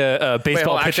hits like a Wait,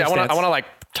 baseball hold on. pitcher. Actually, I stance. want to like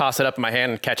toss it up in my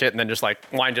hand and catch it and then just like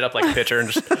wind it up like a pitcher and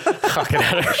just huck it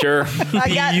at her. Sure.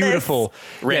 I got Beautiful.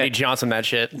 Randy Johnson that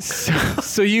shit.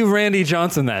 So you Randy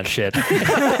Johnson that shit.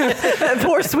 That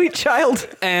poor sweet child.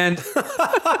 And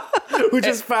Who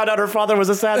just found out her father was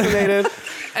assassinated.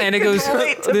 and it goes,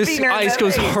 Wait to this beat her in ice the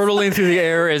goes face. hurtling through the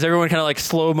air as everyone kind of like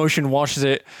slow motion watches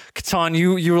it. Catan,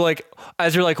 you were like,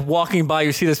 as you're like walking by,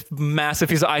 you see this massive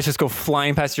piece of ice just go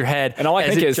flying past your head. And all I as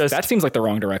think it is, just, that seems like the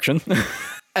wrong direction.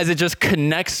 as it just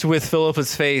connects with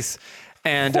Philippa's face.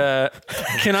 And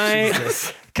can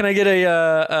I get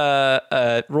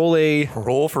a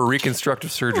Roll for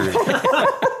reconstructive surgery.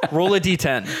 roll a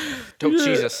d10? Oh,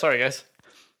 Jesus. Sorry, guys.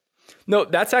 No,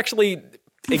 that's actually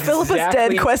Philippa's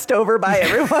dead. Quest over by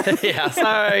everyone. Yeah,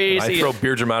 sorry. I throw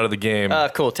Beardrum out of the game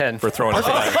Cool, 10. for throwing it. No,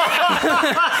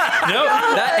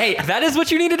 that is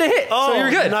what you needed to hit. So you're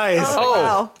good. Nice. Oh,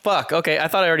 Wow. fuck. Okay, I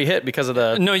thought I already hit because of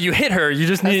the... No, you hit her. You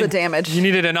just That's needed the damage. You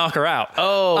needed to knock her out.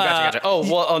 Oh, gotcha. Oh,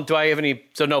 well, do I have any...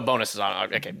 So no bonuses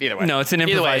on... Okay, either way. No, it's an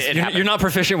Either way, improvised. it You're happened. not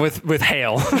proficient with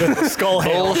hail. Skull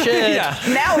hail. Bullshit. yeah,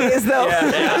 Now he is though.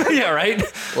 yeah, right.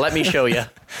 Let me show you.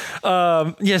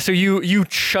 Yeah, so you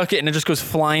chuck it and it just goes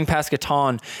flying past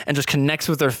Catan and just connects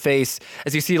with her face.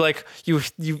 As you see, like you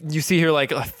see her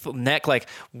like neck like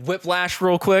whiplash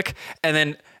real quick, and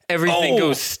then everything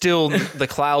goes still. The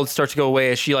clouds start to go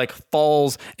away as she like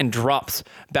falls and drops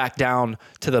back down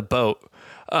to the boat.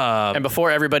 And before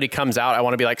everybody comes out, I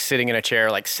want to be like sitting in a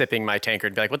chair, like sipping my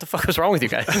tankard and be like, what the fuck was wrong with you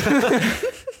guys?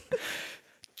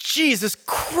 Jesus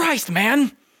Christ,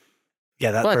 man.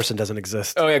 Yeah, that person doesn't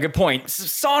exist. Oh, yeah, good point.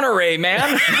 Sonore,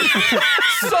 man.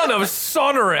 Son of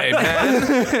Sonore,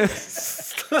 man.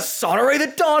 Sonore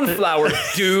the Dawnflower,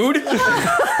 dude.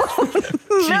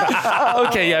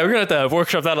 Okay, yeah, we're gonna have to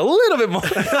workshop that a little bit more.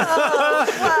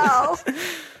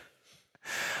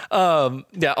 Wow.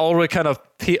 Yeah, Ulrich kind of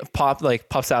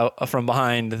pops out from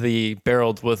behind the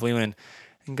barreled with Leland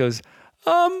and goes,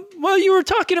 well, you were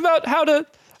talking about how to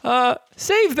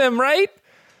save them, right?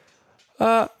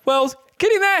 Well,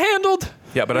 getting that handled.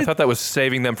 Yeah, but I thought that was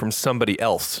saving them from somebody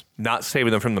else, not saving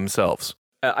them from themselves.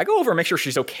 I go over and make sure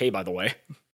she's okay, by the way.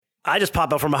 I just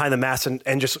pop out from behind the mast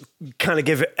and just kind of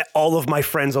give all of my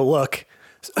friends a look.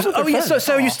 Oh, yeah,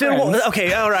 so you still...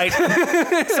 Okay, all right.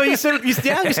 So you're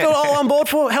still all on board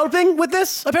for helping with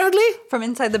this, apparently? From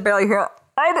inside the barrel, you hear,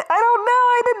 I don't know.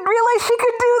 I didn't realize she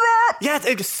could do that. Yeah,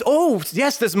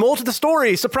 yes, there's more to the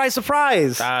story. Surprise,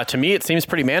 surprise. To me, it seems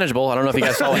pretty manageable. I don't know if you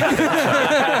guys saw it.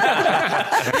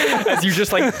 As you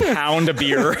just like pound a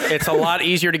beer. It's a lot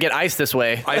easier to get ice this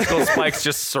way. Icicle spikes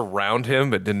just surround him,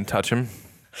 but didn't touch him.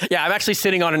 Yeah, I'm actually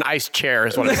sitting on an ice chair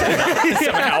is what I'm saying.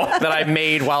 Somehow that I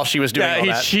made while she was doing all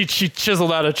that. She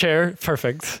chiseled out a chair.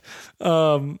 Perfect.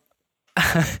 Catan,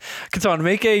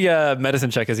 make a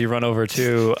medicine check as you run over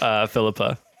to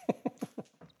Philippa.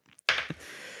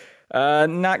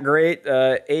 Not great.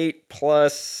 8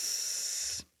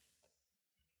 plus...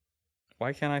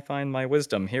 Why can't I find my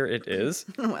wisdom? Here it is.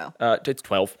 Well, It's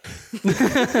 12. Sorry.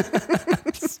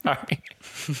 It's fine.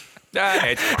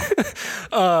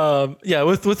 Yeah,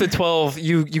 with the 12,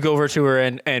 you go over to her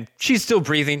and she's still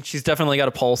breathing. She's definitely got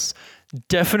a pulse.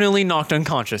 definitely knocked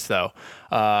unconscious though.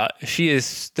 She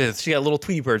got little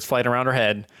Tweety birds flying around her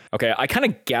head. Okay, I kind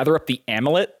of gather up the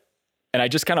amulet and I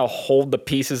just kind of hold the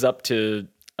pieces up to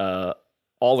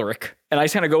Ulrich. And I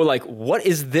just kind of go like, what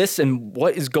is this and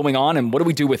what is going on and what do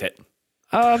we do with it?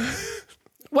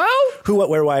 Well, Who, what,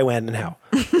 where, why, when, and how.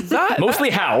 Mostly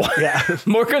how. Yeah.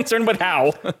 More concerned with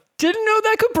how. didn't know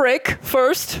that could break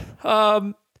first.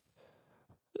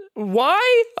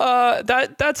 Why?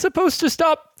 That's supposed to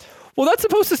stop. Well, that's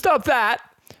supposed to stop that.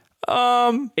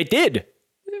 It did.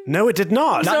 No, it did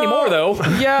not. Not anymore, though.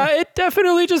 Yeah, it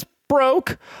definitely just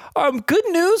broke. Good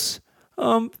news.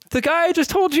 The guy I just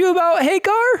told you about,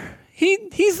 Hagar,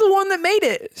 he's the one that made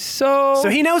it. So So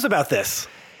he knows about this.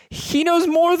 he knows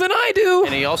more than I do.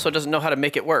 And he also doesn't know how to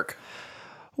make it work.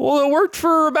 Well, it worked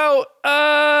for about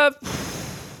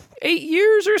 8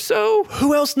 years or so.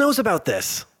 Who else knows about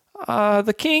this?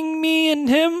 The king, me, and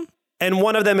him. And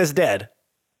one of them is dead.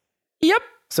 Yep.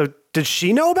 So did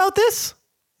she know about this?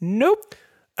 Nope.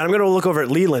 I'm going to look over at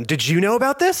Leland. Did you know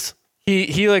about this?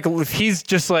 He's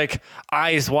just like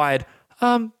eyes wide.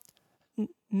 No,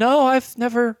 I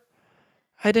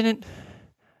didn't.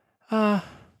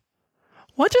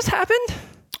 What just happened?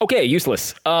 Okay,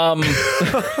 useless.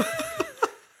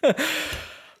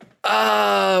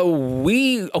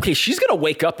 She's gonna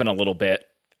wake up in a little bit.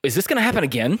 Is this gonna happen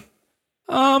again?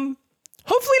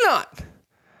 Hopefully not.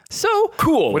 So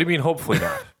Cool. What do you mean, hopefully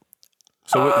not?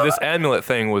 So this amulet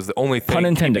thing was the only thing Pun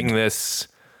intended. keeping this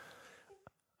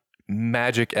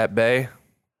magic at bay?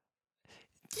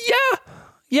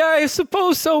 yeah, I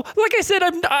suppose so. Like I said,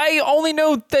 I only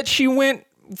know that she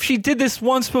did this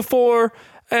once before,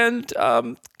 and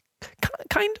kind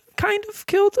of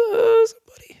killed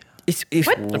somebody.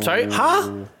 What? I'm sorry?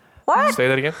 Huh? What? Say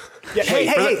that again? Yeah,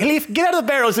 hey, Leaf, get out of the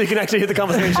barrel so you can actually hear the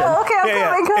conversation. Oh, okay,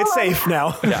 I'm coming. It's safe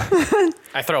now.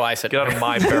 I throw ice at Get out of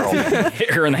my barrel.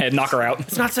 Hit her in the head, knock her out.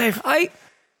 It's not safe. Like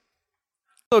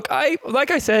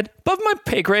I said, above my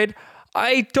pay grade,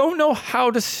 I don't know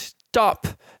how to stop.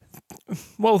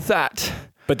 Well, that.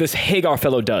 But this Hagar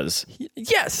fellow does.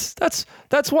 Yes, that's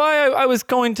why I was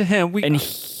going to him. And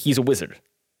he's a wizard.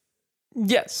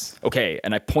 Yes. Okay,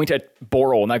 and I point at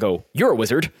Boral and I go, "You're a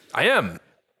wizard. I am.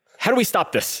 How do we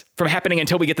stop this from happening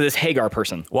until we get to this Hagar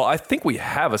person?" Well, I think we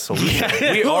have a solution.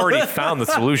 We already found the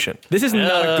solution. This is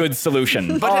not a good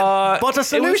solution. But a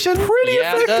solution? Pretty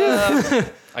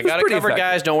effective. I got it pretty covered, effective.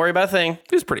 guys. Don't worry about a thing.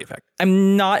 It was pretty effective.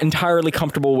 I'm not entirely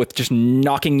comfortable with just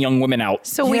knocking young women out.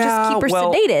 So we just keep her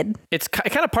sedated. It's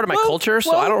kind of part of my culture,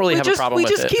 so I don't really have a problem we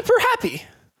with just it. keep her happy.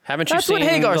 Haven't you That's seen what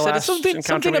Hagar the said. last It's encounter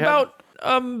something we had? about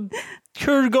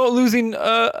her losing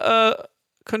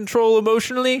control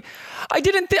emotionally. I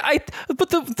didn't think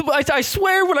I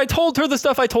swear when I told her the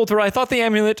stuff I told her, I thought the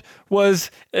amulet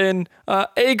was in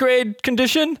A grade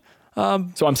condition.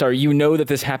 So I'm sorry, you know that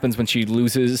this happens when she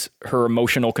loses her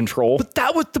emotional control?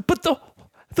 That was the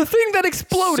thing that So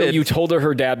exploded. you told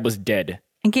her dad was dead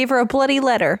And gave her a bloody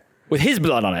letter. with his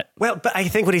blood on it. Well, but I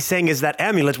think what he's saying is that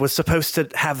amulet was supposed to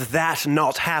have that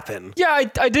not happen. Yeah,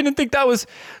 I didn't think that was.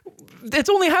 It's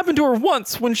only happened to her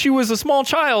once when she was a small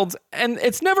child, and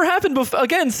it's never happened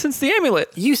again since the amulet.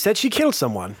 You said she killed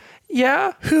someone.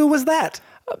 Yeah, Who was that?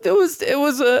 it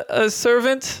was a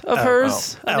servant of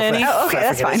hers, a nanny. Oh, okay,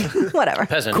 that's fine. Whatever.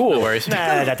 Peasant. Cool. No worries. You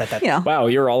know, Wow,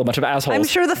 you're all a bunch of assholes. I'm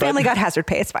sure the But family got hazard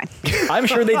pay. It's fine. I'm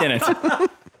sure they didn't.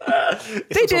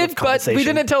 They did, but we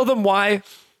compensation. didn't tell them why.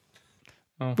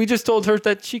 We just told her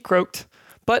that she croaked.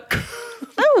 But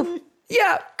Oh,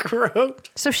 yeah,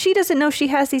 so she doesn't know she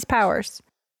has these powers.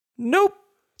 nope.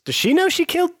 Does she know she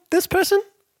killed this person?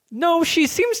 No, she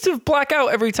seems to black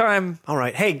out every time. All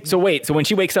right. Hey, So wait, so when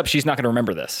she wakes up, she's not going to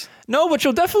remember this. No, but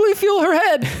you'll definitely feel her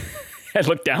head. I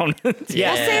look down. We'll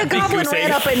say a goblin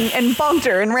ran up and bonked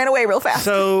her and ran away real fast.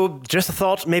 so just a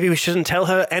thought, maybe we shouldn't tell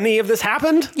her any of this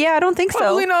happened? Yeah, I don't think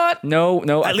Probably so. not.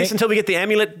 No, At least until we get the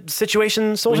amulet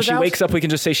situation sorted when she out? wakes up, we can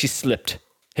just say she slipped.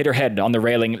 Hit her head on the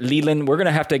railing. Leland, we're going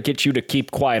to have to get you to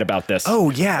keep quiet about this.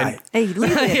 Oh, yeah. Hey,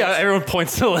 Leland, Yeah, everyone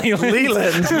points to Leland.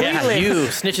 Leland, Yeah, you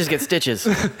snitches get stitches.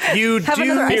 you have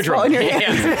another do, ice ball in your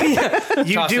hand.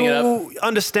 you Tossing it do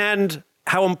understand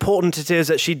how important it is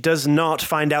that she does not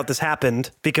find out this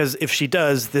happened, because if she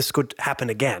does, this could happen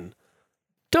again.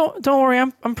 Don't worry.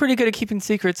 I'm pretty good at keeping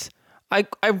secrets. I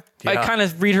kind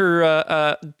of read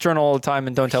her journal all the time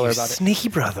and don't tell her about it. Sneaky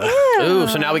brother. Ooh,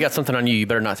 so now we got something on you. You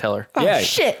better not tell her. yeah.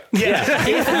 Shit. Yeah.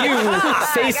 If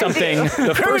you say something,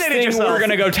 the first thing yourself. we're going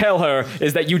to go tell her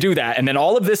is that you do that. And then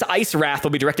all of this ice wrath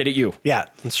will be directed at you. Yeah,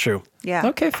 that's true. Yeah.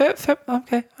 Okay, fair,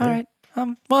 okay, all right.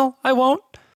 Well, I won't.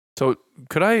 So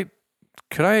could I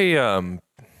what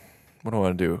do I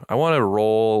want to do? I want to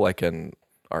roll like an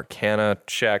Arcana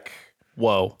check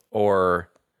Whoa. or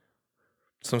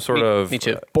some sort of me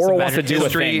too. Bora wants to magic do a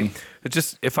history. thing.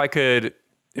 Just if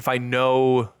I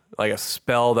know like a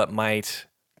spell that might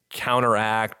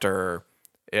counteract, or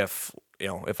if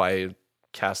I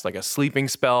cast like a sleeping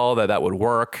spell that would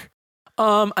work.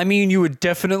 I mean, you would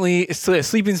definitely, a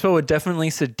sleeping spell would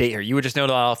definitely sedate her. You would just know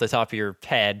that off the top of your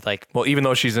head. Like, Well, even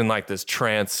though she's in like this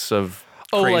trance of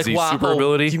oh, crazy like super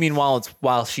ability, You mean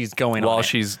while she's going on while it?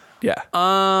 she's yeah.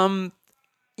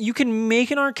 You can make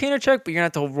an Arcana check, but you're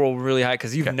going to have to roll really high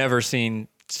because you've never seen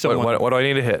someone. What do I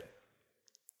need to hit?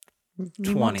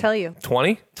 He won't tell you.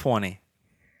 20? 20.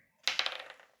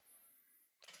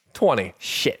 20.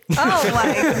 Shit. Oh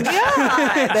my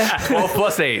god. 12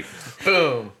 plus 8.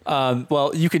 Boom.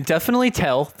 Well, you can definitely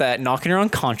tell that knocking her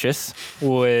unconscious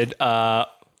would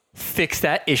fix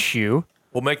that issue.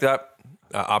 We'll make that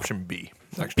option B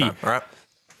next time. All right.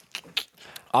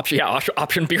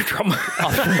 Option beer drum.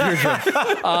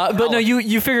 But no,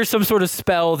 you figure some sort of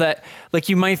spell that, like,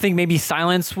 you might think maybe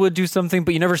silence would do something,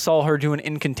 but you never saw her do an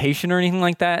incantation or anything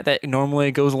like that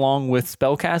normally goes along with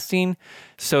spell casting.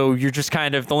 So you're just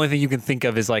kind of, the only thing you can think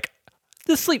of is like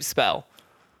the sleep spell.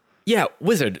 Yeah,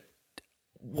 wizard.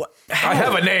 What? I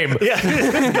have a name.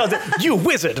 You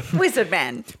wizard. Wizard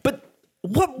man. But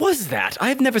what was that?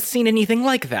 I've never seen anything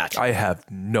like that. I have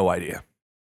no idea.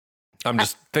 I'm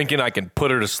just thinking I can put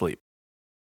her to sleep.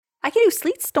 I can do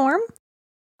sleet storm.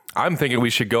 I'm thinking we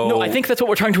should go. No, I think that's what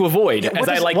we're trying to avoid. what as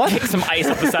I is- like what? kick some ice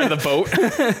up the side of the boat.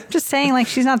 Just saying, like,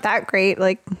 she's not that great.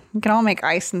 Like, we can all make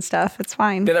ice and stuff. It's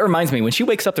fine. Yeah, that reminds me. When she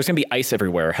wakes up, there's gonna be ice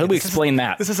everywhere. How do we explain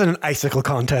that? This isn't an icicle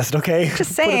contest, okay? Just Put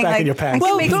it saying, back like, in your I pants.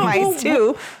 can make some ice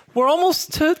too. We're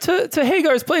almost to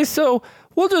Hagar's place, so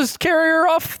we'll just carry her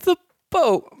off the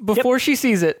boat before she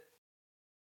sees it.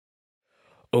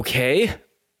 Okay.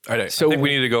 All right, So- I think we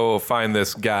need to go find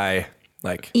this guy,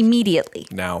 like, Immediately.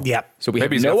 now. Yep. So we Maybe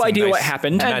have he's got no some idea what nice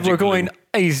happened. And magic we're going,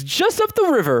 glue. he's just up the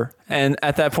river. And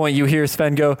at that point, you hear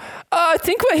Sven go, I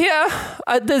think we're here.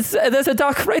 There's a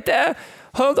dock right there.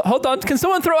 Hold on. Can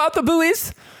someone throw out the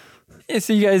buoys? Yeah,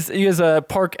 so you guys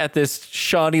park at this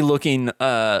shoddy looking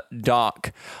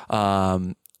dock.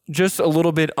 Just a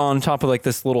little bit on top of like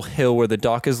this little hill where the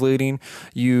dock is leading.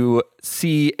 You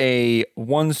see a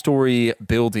 1-story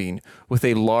building with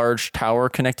a large tower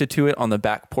connected to it on the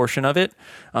back portion of it.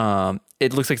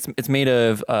 It looks like it's made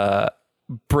of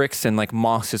bricks, and like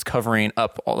moss is covering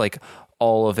up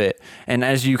all of it. And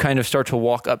as you kind of start to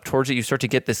walk up towards it, you start to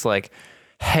get this like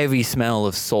heavy smell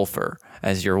of sulfur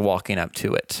as you're walking up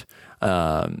to it.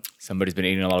 Somebody's been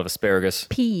eating a lot of asparagus.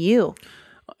 PU.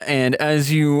 And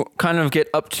as you kind of get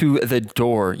up to the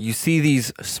door, you see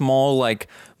these small, like,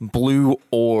 blue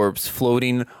orbs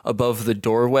floating above the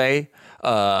doorway.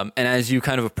 And as you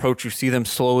kind of approach, you see them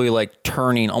slowly, like,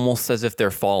 turning almost as if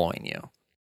they're following you.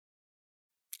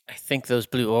 I think those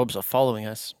blue orbs are following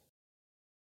us.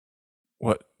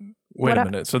 What? Wait a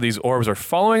minute. So these orbs are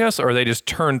following us, or they just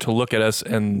turn to look at us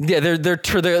and. Yeah,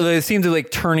 they seem to,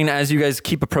 like, turning as you guys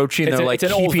keep approaching. They're, like,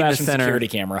 it's an keeping the old-fashioned center. security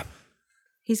camera.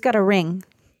 He's got a ring.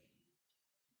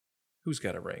 Who's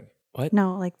got a ring?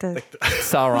 No, like the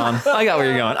Sauron. I got where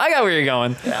you're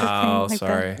going. Oh, like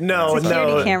sorry. No,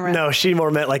 Security camera. no. She more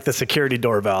meant like the security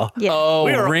doorbell. yeah. Oh,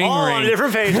 We are ring. all on a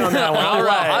different page on that one. All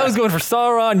right. I was going for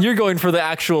Sauron. You're going for the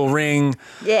actual ring.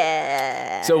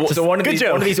 Yeah. So one of good these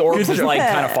joke. one of these orbs is like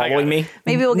kind of following me.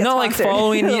 Maybe we'll get Not like sponsored.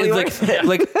 following you,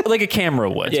 like a camera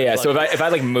would. Yeah. So if I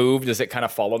like move, does it kind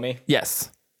of follow me?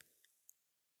 Yes.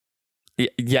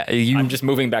 Yeah, you. I'm just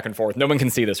moving back and forth. No one can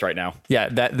see this right now. Yeah,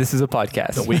 this is a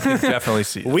podcast. We can definitely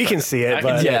see. We can see it,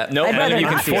 but yeah, No, I'd none of rather you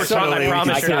can not. see it. Fortunately, I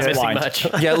promise we you're can not see it. missing Blind.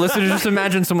 much. Yeah, listen, just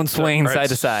imagine someone swaying All right, side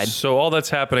to side. So all that's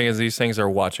happening is these things are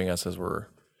watching us as we're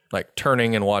like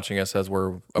turning and watching us as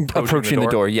we're approaching the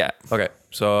door, yeah. Okay,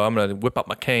 so I'm gonna whip up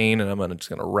my cane and I'm just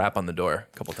gonna rap on the door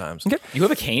a couple times. Okay. You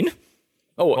have a cane?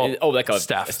 Oh, like a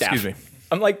staff. A staff. Excuse me.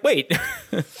 I'm like, wait.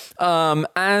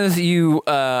 As you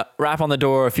rap on the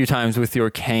door a few times with your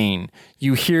cane,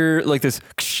 you hear like this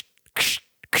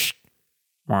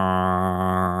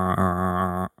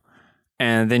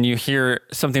and then you hear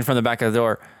something from the back of the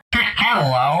door.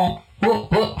 Hello,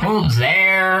 who's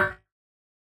there?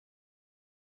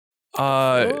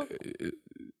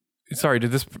 Sorry,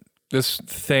 did this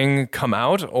thing come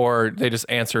out, or they just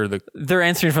answer the? They're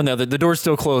answering from the door's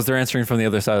still closed. They're answering from the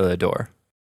other side of the door.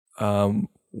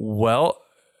 Well,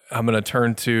 I'm gonna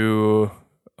turn to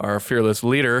our fearless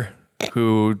leader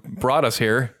who brought us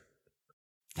here.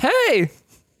 Hey.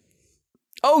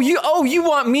 Oh, you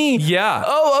want me? Yeah.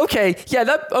 Oh, okay.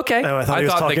 Yeah, okay. Oh, I thought he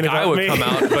was the talking guy about would me. come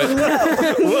out, but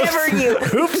Never you.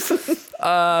 Oops.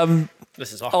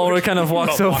 This is awkward. Ulrich kind of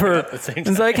walks Both walking over up at the same and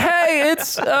time. is like, "Hey,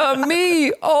 it's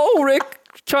me, Ulrich.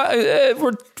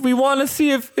 We want to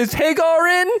see if is Hagar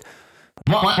in."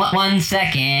 1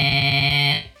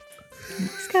 second.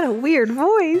 He's got a weird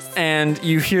voice. And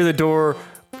you hear the door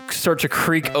start to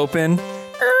creak open.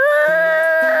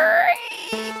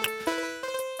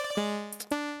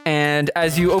 And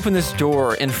as you open this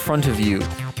door in front of you,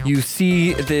 you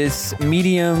see this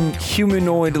medium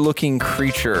humanoid looking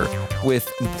creature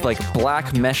with like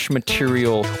black mesh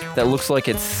material that looks like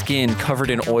it's skin covered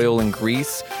in oil and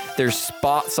grease. There's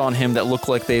spots on him that look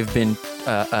like they've been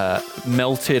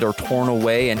melted or torn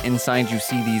away, and inside you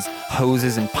see these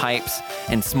hoses and pipes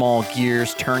and small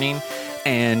gears turning.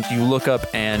 And you look up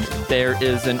and there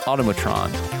is an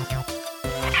automatron.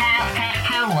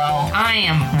 Hello, I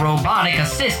am robotic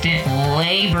assistant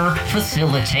labor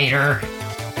facilitator.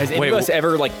 Has any of us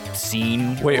ever like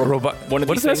seen robot. one of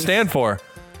What these does that things? stand for?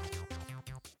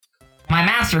 My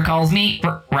master calls me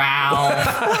Ralph.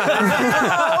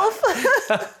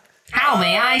 How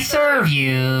may I serve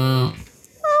you?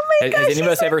 Has any of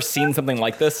us ever seen something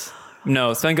like this?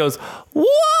 No, Sven goes,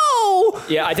 "Whoa!"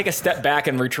 Yeah, I take a step back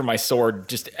and reach for my sword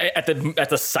just at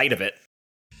the sight of it.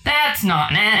 That's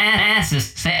not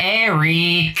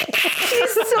necessary.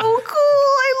 He's so cool.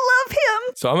 I love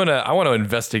him. So I want to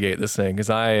investigate this thing because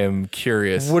I am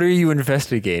curious. What are you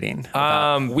investigating?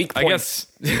 Weak I points.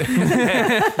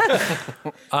 guess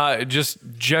just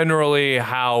generally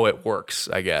how it works,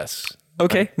 I guess.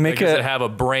 Okay, Like, make does a. it have a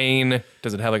brain?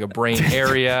 Does it have like a brain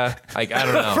area? Like, I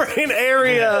don't know. Brain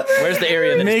area. Where's the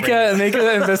area that Make an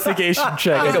investigation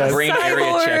check. Make a guys. brain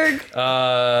area check.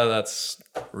 That's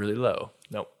really low.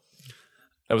 Nope.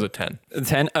 That was a 10.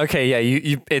 10. Okay, yeah,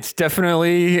 you. It's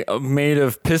definitely made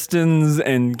of pistons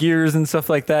and gears and stuff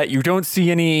like that. You don't see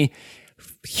any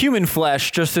human flesh,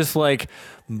 just this like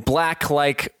black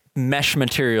like mesh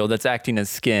material that's acting as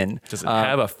skin. Does it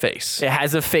have a face? It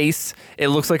has a face. It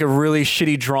looks like a really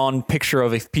shitty drawn picture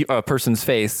of a person's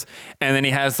face, and then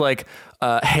he has like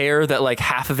hair that like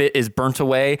half of it is burnt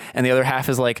away, and the other half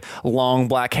is like long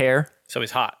black hair. So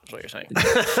he's hot, is what you're saying.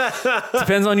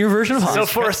 Depends on your version of hot. So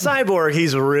for a cyborg,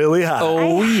 he's really hot.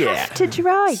 Oh I yeah, have to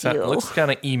draw That you. looks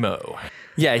kind of emo.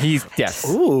 yeah. He's yes.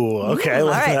 Ooh, okay. I All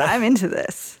like right, that. I'm into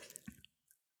this.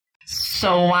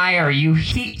 So why are you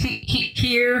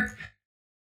here?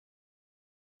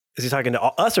 Is he talking to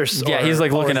us or? Yeah, he's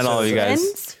like looking at all of you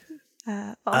guys.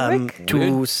 Friends? Ulrich?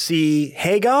 To see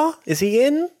Hagar? Is he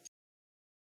in?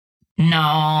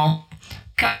 No.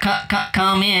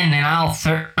 Come in and I'll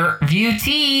serve you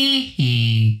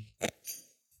tea.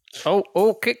 Oh,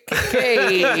 okay.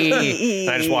 And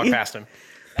I just walk past him.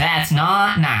 That's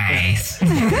not nice.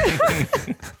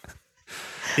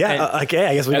 Yeah. Okay.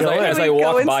 I guess we As go in. I We go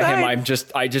walk by him,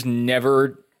 inside. I just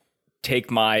never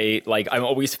take my I'm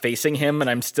always facing him, and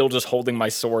I'm still just holding my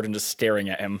sword and just staring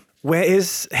at him. Where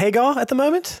is Hagar at the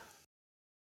moment?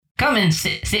 Come and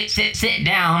sit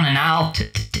down and I'll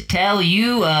tell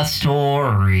you a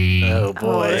story. Oh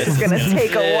Oh, this is gonna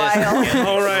take a while.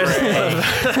 All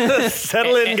right.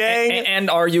 Settle in, gang. And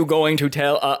are you going to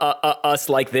tell us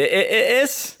like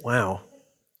this? Wow.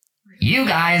 You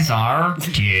guys are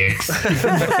dicks.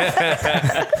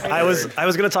 I was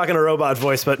gonna talk in a robot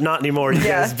voice, but not anymore. You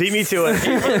Yeah. guys beat me to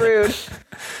it. Rude.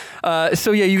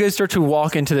 So yeah, you guys start to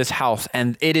walk into this house,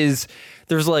 and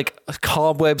there's like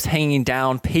cobwebs hanging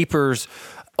down, papers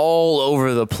all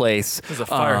over the place. It's a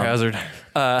fire hazard.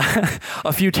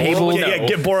 A few tables, Yeah,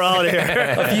 get Bor out of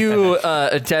here. a few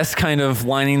desks kind of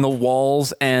lining the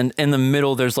walls, and in the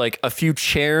middle there's like a few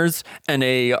chairs and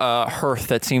a hearth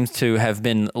that seems to have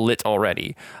been lit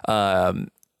already.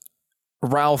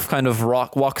 Ralph kind of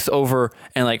walks over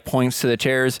and like points to the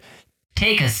chairs.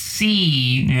 Take a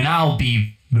seat and I'll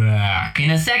be back in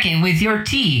a second with your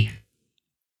tea.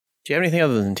 Do you have anything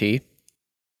other than tea?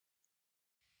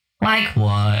 Like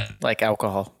what? Like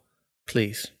alcohol?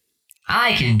 Please.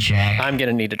 I can check. I'm going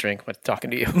to need a drink with talking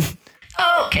to you.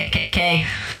 Okay.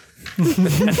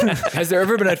 Has there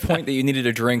ever been a point that you needed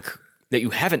a drink that you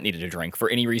haven't needed a drink for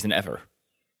any reason ever?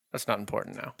 That's not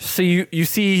important now. So you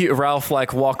see Ralph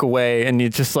like walk away, and you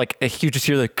just hear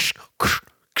the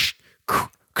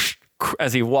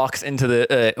as he walks into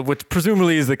the which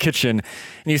presumably is the kitchen,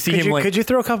 and you see him Could you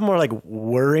throw a couple more like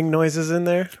whirring noises in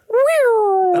there?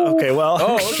 Okay, well.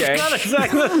 Oh, okay. Not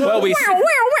exactly. Well, we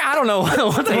I don't know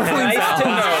what the nice to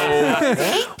know.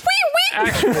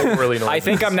 Actual really nice. I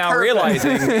think I'm now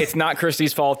realizing it's not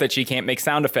Christy's fault that she can't make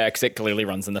sound effects. It clearly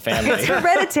runs in the family. It's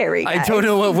hereditary. I guys. don't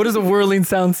know what does a whirling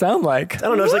sound sound like. I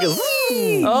don't know. It's like a.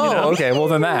 Oh, okay. Well,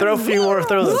 then that. Throw a few more.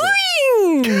 Throw those.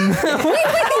 Ding, ding,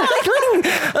 ding,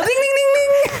 ding.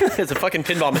 It's a fucking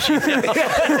pinball machine.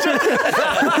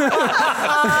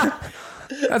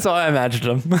 That's all I imagined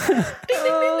him.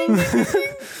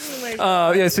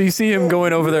 Yeah, so you see him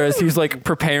going over there as he's like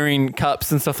preparing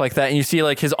cups and stuff like that, and you see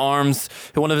like his arms,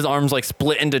 one of his arms like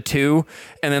split into two,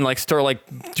 and then like start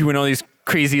like doing all these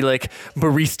crazy like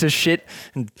barista shit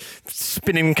and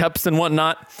spinning cups and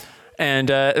whatnot. And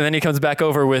then he comes back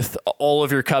over with all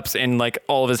of your cups in like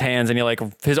all of his hands, and he like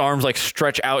his arms like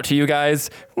stretch out to you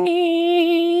guys.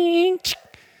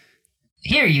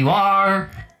 Here you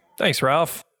are. Thanks,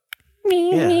 Ralph.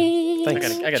 Yeah.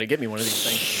 Thanks. I gotta get me one of these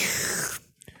things.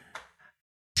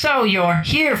 So you're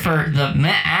here for the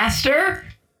master?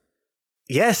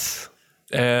 Yes.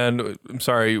 And I'm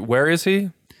sorry, where is he?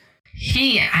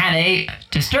 He had a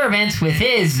disturbance with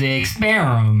his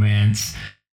experiments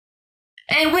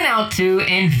and went out to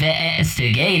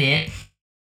investigate it.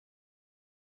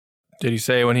 Did he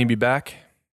say when he'd be back?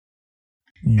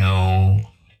 No.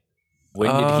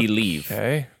 When did he leave?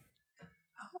 Okay.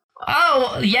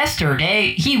 Oh,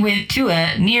 yesterday he went to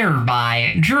a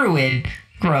nearby druid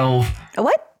grove. A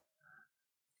what?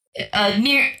 A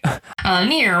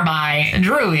nearby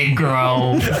druid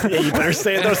grove. Yeah, you better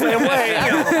say it the same way.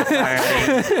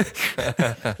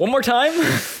 One more time?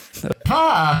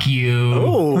 Fuck you.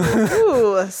 Ooh.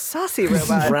 Ooh, saucy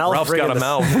robot. Ralph's got a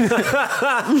mouth.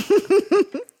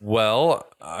 Well,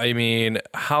 I mean,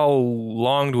 how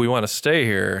long do we want to stay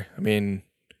here? I mean,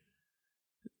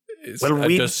 it's Well, a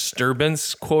we-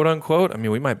 disturbance, quote unquote. I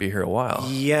mean, we might be here a while.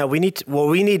 Yeah, we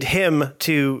need him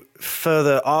to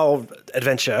further our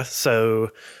adventure.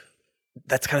 So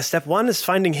that's kind of step one is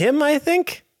finding him, I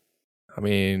think. I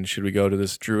mean, should we go to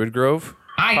this druid grove?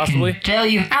 I Possibly. can tell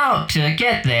you how to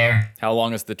get there. How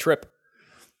long is the trip?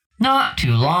 Not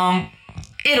too long.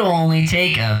 It'll only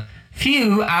take a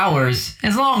few hours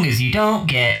as long as you don't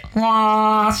get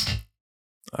lost.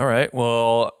 All right.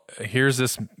 Well, here's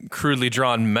this crudely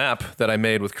drawn map that I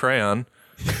made with crayon.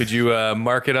 Could you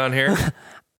mark it on here?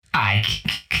 I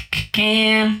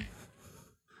can.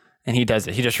 And he does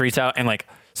it. He just reaches out and like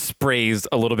sprays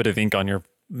a little bit of ink on your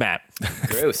map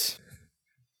Gross.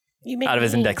 out of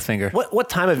his index finger. What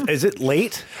time is it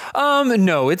late?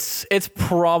 No, it's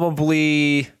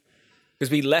probably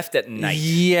Because we left at night.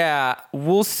 yeah.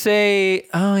 We'll say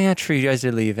oh yeah, true. You guys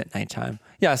did leave at nighttime.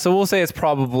 Yeah, so we'll say it's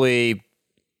probably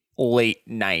late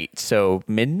night, so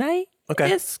midnight.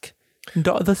 Okay.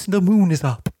 The moon is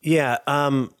up. Yeah.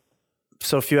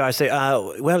 So a few hours say,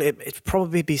 well, it'd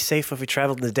probably be safer if we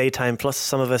traveled in the daytime. Plus,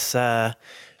 some of us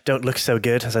don't look so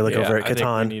good as I look over at I think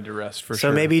Catan. we need to rest for So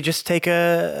sure. maybe just take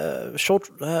a short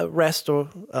rest or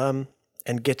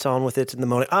and get on with it in the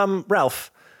morning.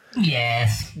 Ralph,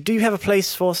 Yes. do you have a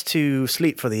place for us to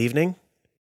sleep for the evening?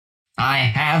 I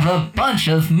have a bunch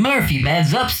of Murphy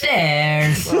beds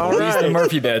upstairs. All Use the right.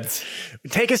 Murphy beds.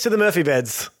 Take us to the Murphy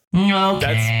beds.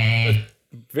 Okay.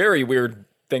 Very weird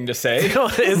thing to say.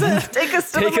 Is it? Take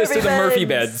us to Take the us to the Murphy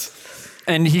beds.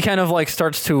 And he kind of like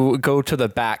starts to go to the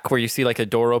back where you see like a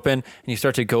door open, and you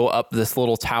start to go up this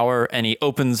little tower, and he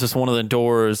opens just one of the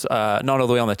doors, not all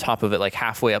the way on the top of it, like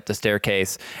halfway up the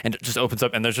staircase, and it just opens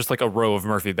up, and there's just like a row of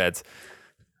Murphy beds.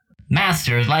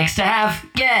 Master likes to have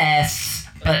guests,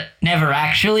 but never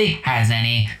actually has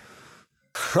any.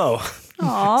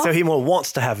 Oh. So he more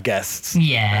wants to have guests.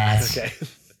 Yes. Okay.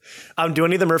 Do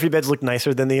any of the Murphy beds look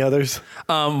nicer than the others?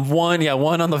 One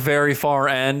on the very far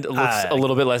end looks a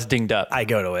little bit less dinged up. I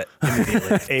go to it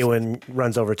immediately. Awen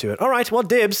runs over to it. All right, well,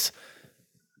 dibs.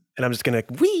 And I'm just going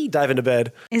to dive into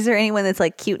bed. Is there anyone that's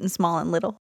like cute and small and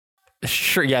little?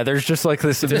 Sure, yeah, there's just like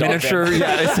this dog miniature, bed.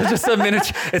 yeah, it's just a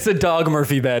miniature, it's a dog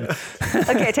Murphy bed.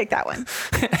 Okay, I take that one.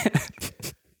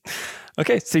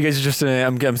 Okay, so you guys are just,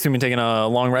 I'm assuming taking a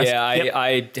long rest? Yeah,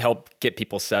 I help get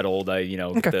people settled.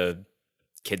 Get the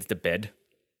kids to bed.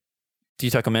 Do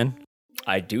you tuck them in?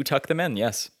 I do tuck them in,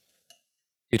 yes.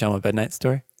 You tell them a bed night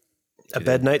story? A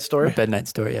bed night story? A bed night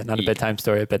story, yeah, not a bedtime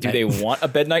story, a bed Do night. they want a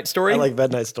bed night story? I like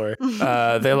bed night story.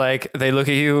 They look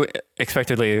at you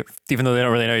expectedly, even though they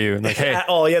don't really know you, and like, hey,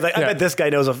 Oh, yeah. I bet this guy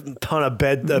knows a ton of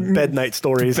bed night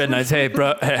stories. bed nights, hey,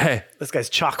 bro, hey. This guy's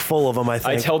chock full of them, I I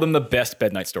think. tell them the best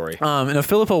bed night story. And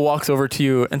Philippa walks over to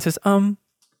you and says,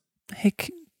 hey,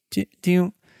 do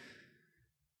you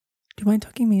mind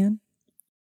tucking me in?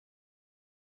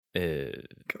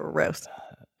 Gross.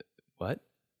 What?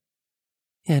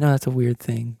 Yeah, no, that's a weird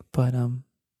thing, but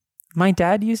my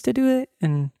dad used to do it,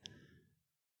 and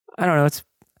I don't know.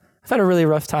 I've had a really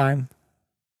rough time.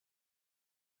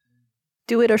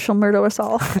 Do it or she'll murder us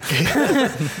all.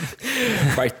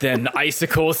 Right then, the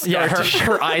icicles start Yeah, to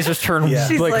her eyes just turn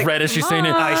She's like like, red as she's saying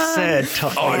it. I said,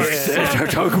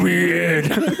 Tuck me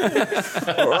in.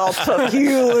 Or I'll tuck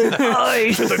you in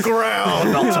ice. to the ground.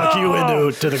 I'll tuck you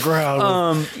into to the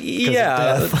ground.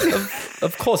 yeah,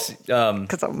 of course.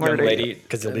 Because I'm young murdering lady. you.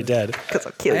 Because you'll be dead. Because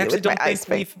I'll kill I you actually with my don't ice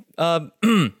think face.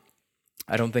 we've.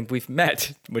 I don't think we've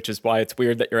met, which is why it's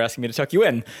weird that you're asking me to tuck you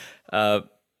in.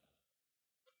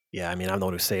 Yeah, I mean, I'm the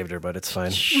one who saved her, but it's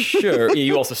fine. Sure.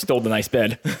 You also stole the nice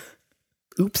bed.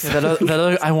 Oops.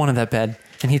 I wanted that bed,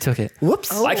 and he took it.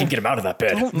 Whoops. I can get him out of that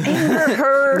bed.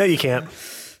 No, you can't.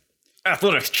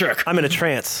 Athletics check. I'm in a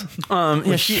trance,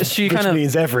 Yeah, she which kind of.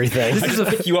 means everything. I just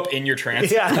pick you up in your trance.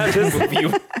 Yeah, Move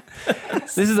you.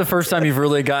 This is the first time you've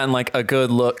really gotten like a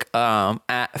good look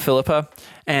at Philippa,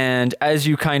 and as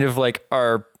you kind of like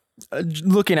are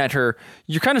looking at her,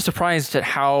 you're kind of surprised at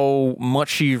how much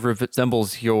she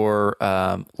resembles your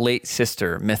late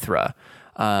sister Mithra.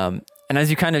 And as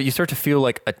you start to feel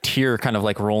like a tear kind of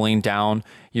like rolling down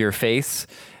your face,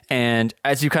 and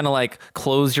as you kind of like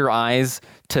close your eyes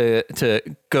to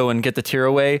go and get the tear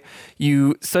away,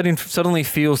 you suddenly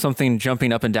feel something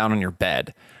jumping up and down on your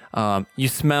bed. You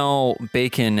smell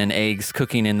bacon and eggs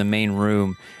cooking in the main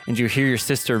room, and you hear your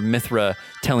sister Mithra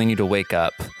telling you to wake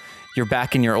up. You're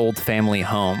back in your old family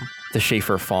home, the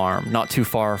Schaefer farm, not too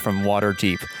far from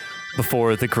Waterdeep,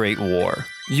 before the Great War.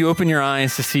 You open your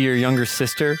eyes to see your younger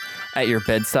sister at your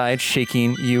bedside,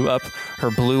 shaking you up, her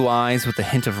blue eyes with a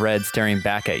hint of red staring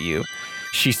back at you.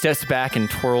 She steps back and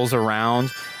twirls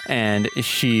around, and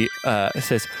she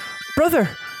says, "Brother,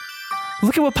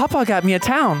 look at what Papa got me at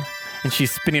town." And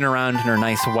she's spinning around in her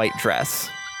nice white dress.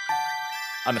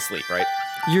 I'm asleep, right?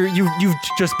 You've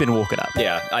just been woken up.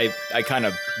 Yeah, I kind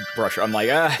of brush her. I'm like,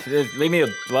 leave me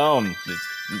alone.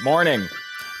 It's morning.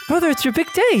 Brother, it's your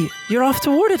big day. You're off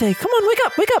to war today. Come on, wake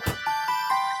up, wake up.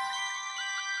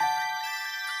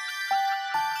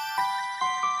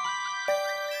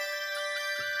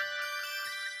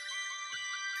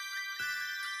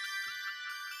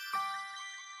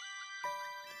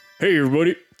 Hey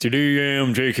everybody, today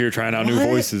I'm Jake here trying out new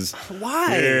voices.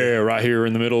 Why? Yeah, right here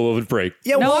in the middle of a break.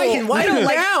 Yeah, why I don't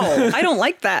like. now? I don't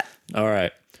like that. All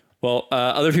right. Well,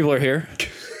 other people are here.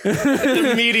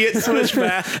 Immediate switch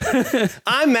back.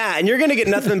 I'm Matt, and you're going to get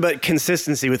nothing but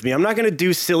consistency with me. I'm not going to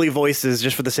do silly voices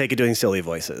just for the sake of doing silly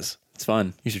voices. It's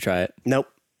fun. You should try it. Nope.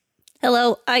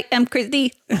 Hello, I am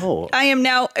Christy. Oh. I am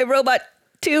now a robot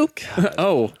too.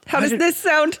 Oh, How does this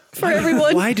sound for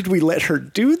everyone? Why did we let her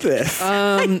do this?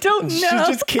 I don't know. she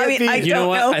just can't I mean, be- I you know don't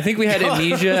what? know. I think we had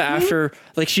amnesia after.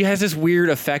 Like, she has this weird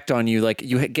effect on you. Like,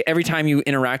 every time you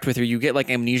interact with her, you get like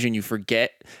amnesia and you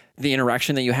forget the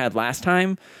interaction that you had last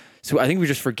time. So I think we're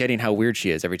just forgetting how weird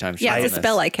she is every time she's Yeah, doing it's a this.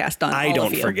 spell I cast on I all don't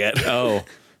of you. forget. Oh,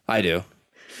 I do.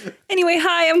 Anyway,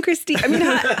 hi, I'm Christy.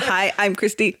 Hi, I'm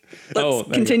Christy. Let's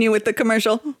there continue with the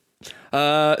commercial.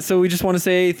 So we just want to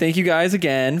say thank you guys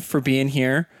again for being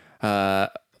here.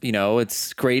 You know,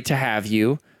 it's great to have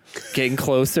you. Getting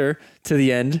closer to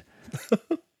the end.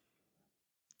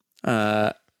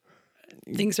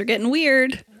 Things are getting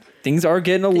weird. Things are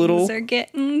getting a little Things are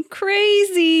getting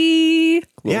crazy.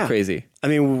 Yeah. crazy. I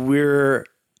mean,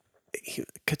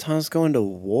 Katana's going to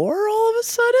war all of a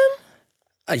sudden?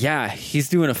 Yeah, he's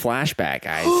doing a flashback,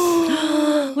 guys.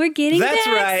 We're getting That's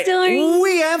right. backstory.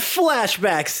 We have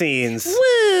flashback scenes.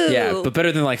 Woo! Yeah, but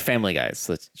better than like Family Guys.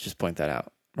 Let's just point that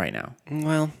out right now.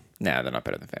 Well, Nah, they're not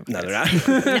better than Family no, Guys.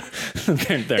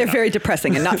 they're not. They're very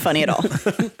depressing and not funny at all.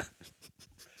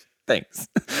 Thanks.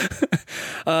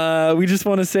 We just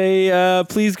want to say,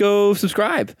 please go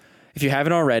subscribe. If you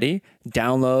haven't already,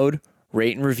 download,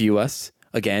 rate, and review us.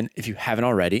 Again, if you haven't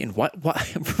already. And what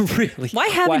really? Why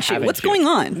haven't you? What's going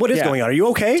on? What is Yeah. going on? Are you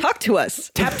okay? Talk to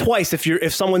us. Tap twice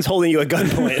if someone's holding you at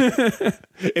gunpoint.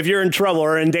 If you're in trouble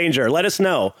or in danger, let us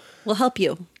know. We'll help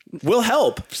you. We'll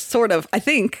help. Sort of, I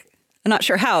think. I'm not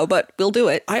sure how, but we'll do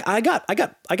it. I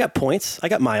got points. I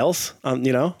got miles.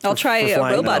 You know. I'll try a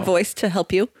flying. robot voice to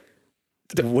help you.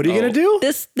 What are you gonna do?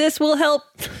 This will help.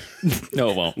 No,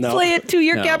 it won't. No. Play it to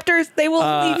your No. captors. They will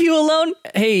leave you alone.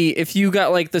 Hey, if you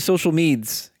got like the social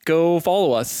meds, go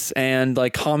follow us and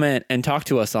like comment and talk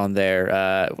to us on there.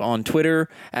 On Twitter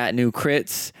at New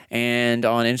Crits and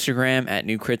on Instagram at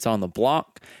New Crits on the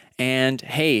Block. And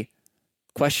hey,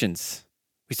 questions.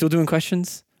 We still doing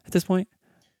questions at this point?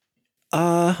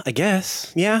 I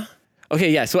guess. Yeah. Okay,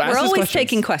 yeah. So ask We're us always questions.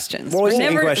 taking questions. We're always taking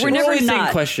never, questions. We're We're never always taking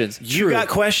not. questions. You got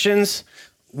questions.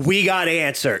 We got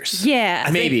answers. Yeah.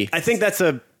 Maybe. I think that's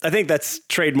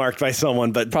trademarked by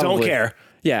someone, but don't Probably. care.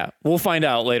 Yeah, we'll find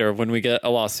out later when we get a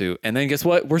lawsuit. And then guess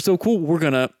what? We're so cool. We're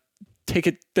gonna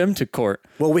them to court.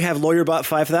 Well, we have LawyerBot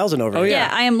 5000 over here. Yeah,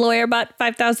 I am LawyerBot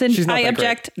 5000. She's not I that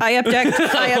object. I object.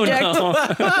 I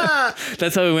object.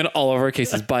 That's how we win all of our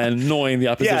cases, by annoying the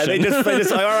opposition. Yeah, they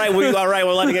just all right, we're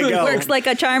letting it go. Works like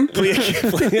a charm.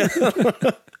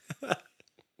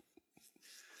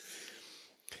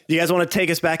 You guys want to take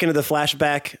us back into the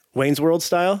flashback Wayne's World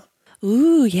style?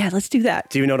 Ooh, yeah, let's do that.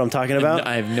 Do you know what I'm talking about?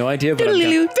 I have no idea, but I'm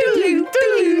down.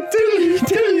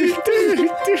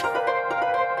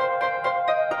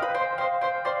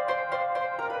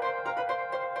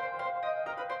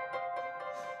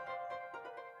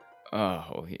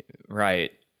 Oh,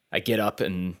 right. I get up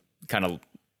and kind of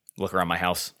look around my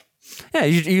house. Yeah,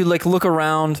 you like look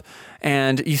around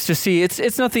and you just see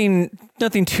it's nothing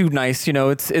too nice. You know,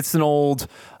 it's an old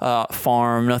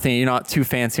farm. Nothing. You're not too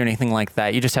fancy or anything like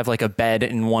that. You just have like a bed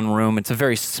in one room. It's a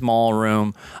very small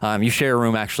room. You share a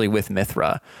room actually with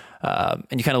Mithra, and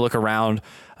you kind of look around.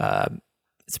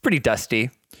 It's pretty dusty,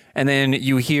 and then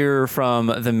you hear from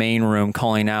the main room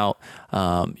calling out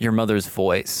your mother's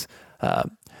voice. Come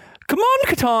on,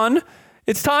 Catan,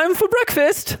 it's time for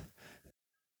breakfast.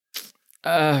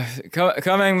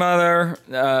 Coming, mother.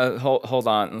 Hold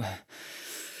on.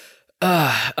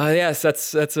 Yes,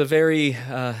 that's a very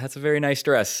nice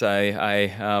dress.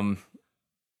 How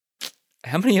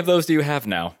many of those do you have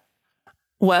now?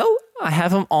 Well, I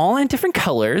have them all in different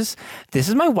colors. This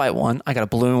is my white one. I got a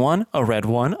blue one, a red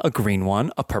one, a green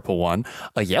one, a purple one,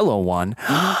 a yellow one,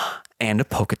 and a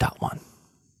polka dot one.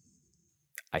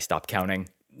 I stopped counting.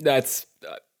 That's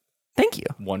Thank you.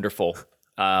 wonderful.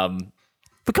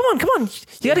 But come on.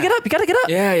 You gotta get up.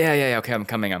 Yeah. Okay, I'm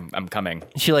coming. I'm coming.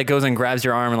 She like goes and grabs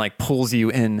your arm and like pulls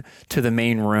you in to the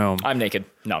main room. I'm naked.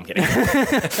 No, I'm kidding.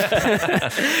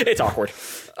 It's awkward.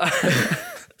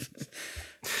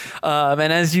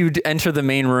 And as you enter the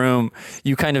main room,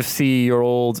 you kind of see your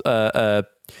old,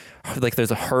 like there's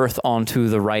a hearth onto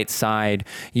the right side.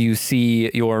 You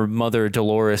see your mother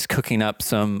Dolores cooking up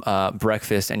some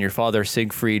breakfast, and your father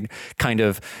Siegfried kind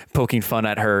of poking fun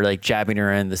at her, like jabbing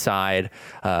her in the side,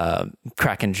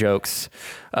 cracking jokes.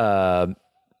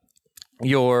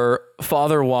 Your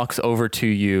father walks over to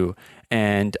you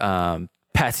and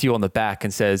pats you on the back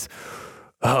and says,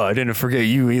 "Oh, I didn't forget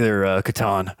you either,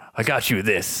 Catan. I got you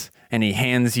this." And he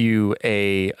hands you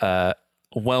a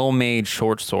well-made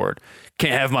short sword.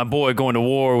 Can't have my boy going to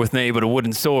war with me but a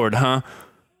wooden sword, huh?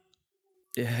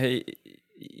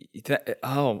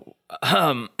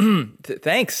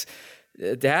 Thanks,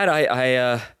 Dad.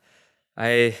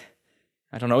 I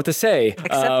don't know what to say.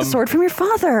 Accept the sword from your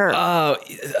father.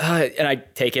 And I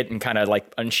take it and kind of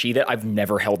like unsheath it. I've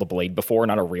never held a blade before,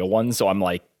 not a real one, so I'm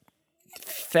like,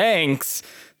 thanks.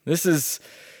 This is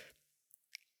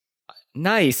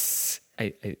nice.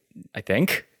 I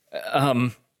think.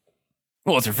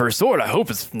 Well, it's your first sword. I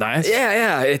hope it's nice.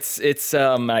 Yeah. It's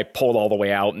I pulled all the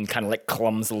way out and kind of like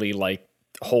clumsily like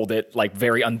hold it like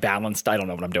very unbalanced. I don't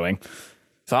know what I'm doing.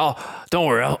 So don't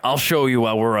worry. I'll show you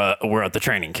while we're at the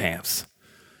training camps.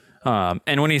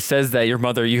 And when he says that, you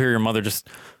hear your mother just,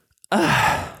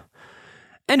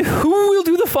 and who will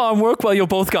do the farm work while you're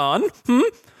both gone?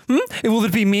 Will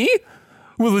it be me?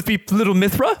 Will it be little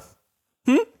Mithra?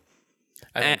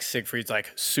 I think Siegfried's like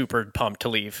super pumped to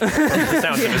leave. The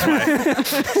sounds of his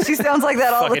wife. She sounds like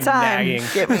that all the Fucking time. nagging.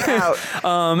 Get me out.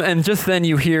 And just then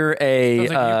you hear a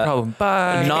problem.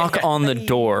 Bye. knock on the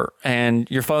door,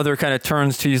 and your father kind of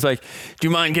turns to you. He's like, "Do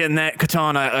you mind getting that,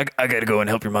 Catan? I gotta go and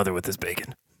help your mother with this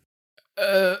bacon."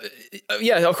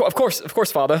 Yeah, of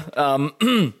course, Father.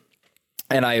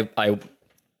 And I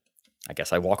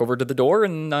guess I walk over to the door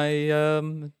and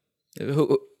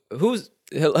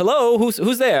hello?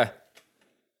 Who's there?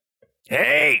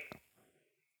 Hey,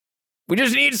 we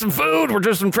just need some food. We're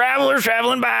just some travelers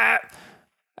traveling by,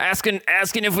 asking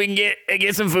if we can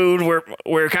get some food.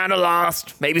 We're kind of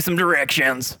lost. Maybe some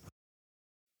directions.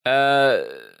 Dad,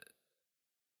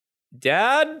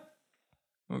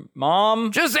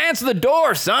 Mom, Just answer the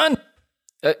door, son.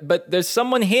 but there's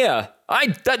someone here. I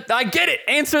get it.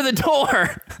 Answer the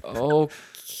door.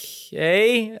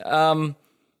 Okay.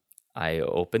 I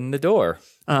open the door.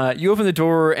 You open the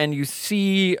door and you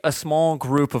see a small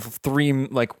group of three,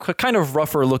 like kind of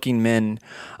rougher looking men,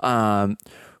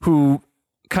 who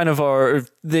kind of are.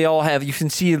 They all have. You can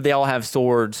see they all have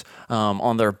swords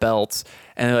on their belts,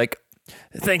 and they're like,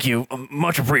 "Thank you,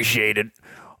 much appreciated."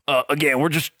 Again, we're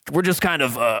just kind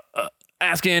of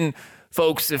asking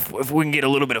folks if we can get a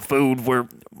little bit of food.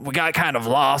 We got kind of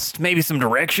lost. Maybe some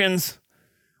directions.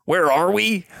 Where are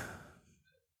we?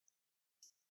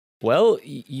 Well, Do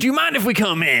you mind if we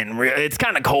come in? It's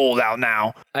kind of cold out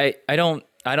now. I don't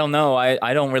know.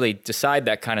 I don't really decide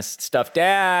that kind of stuff.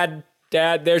 Dad,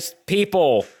 there's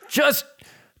people. Just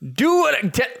do what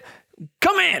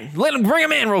come in. Bring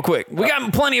him in real quick. We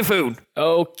got plenty of food.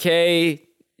 Okay.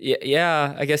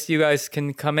 Yeah, I guess you guys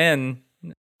can come in.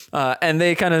 And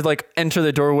they kind of like enter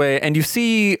the doorway, and you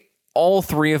see all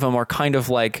three of them are kind of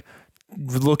like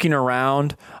looking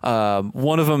around.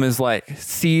 One of them is like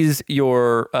sees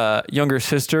your younger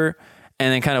sister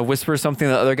and then kind of whispers something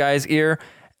in the other guy's ear.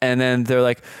 And then they're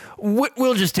like,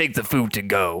 we'll just take the food to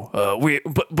go.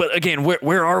 But again,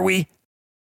 where are we?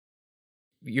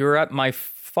 You're at my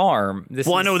farm.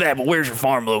 I know that, but where's your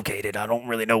farm located? I don't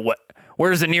really know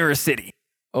where's the nearest city?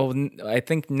 Oh, I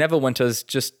think Neverwinter's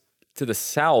just to the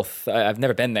south. I've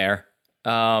never been there.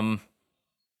 We're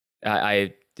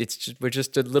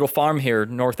just a little farm here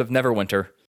north of Neverwinter.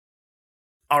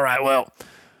 All right, well.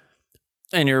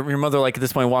 And your mother, like, at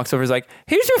this point walks over, is like,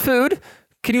 here's your food.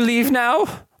 Can you leave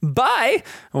now? Bye.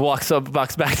 Walks back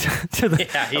to the,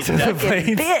 Yeah, he's to the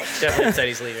plane. definitely said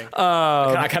he's leaving.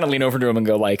 I kind of lean over to him and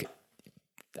go like,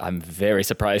 I'm very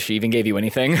surprised she even gave you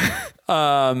anything.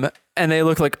 And they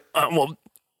look like, well,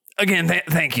 again,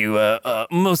 thank you.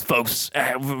 Most folks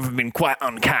have been quite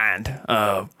unkind.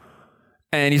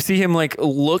 And you see him like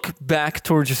look back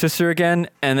towards your sister again,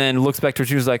 and then looks back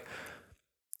towards you. He's like,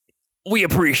 we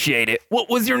appreciate it. What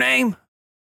was your name?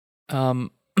 My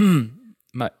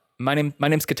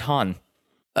name's Catan.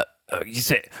 You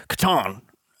said Catan.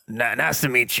 Nice to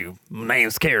meet you. My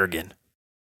name's Kerrigan.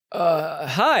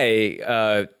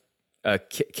 Hi,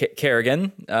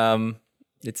 Kerrigan.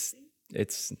 It's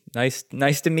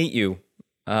nice to meet you.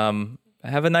 Have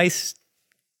a nice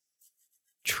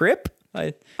trip.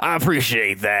 I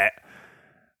appreciate that.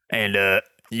 And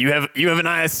you have a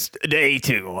nice day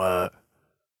too.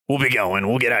 We'll be going.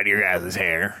 We'll get out of your guys'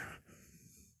 hair.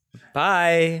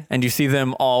 Bye. And you see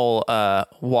them all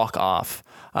walk off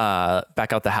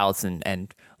back out the house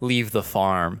and leave the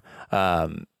farm.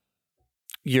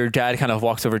 Your dad kind of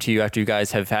walks over to you after you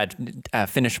guys have had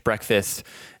finished breakfast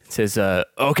and says,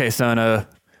 okay, son,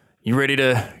 you ready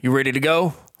to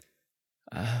go?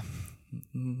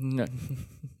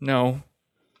 No.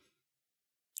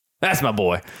 That's my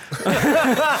boy.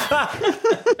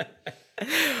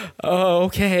 Oh,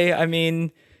 okay. I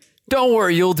mean, don't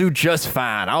worry, you'll do just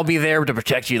fine. I'll be there to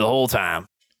protect you the whole time.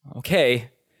 Okay.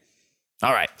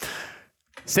 All right.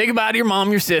 Say goodbye to your mom,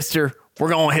 your sister. We're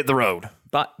going to hit the road.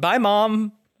 Bye,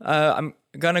 Mom. I'm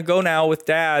gonna go now with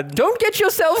Dad. Don't get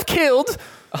yourself killed.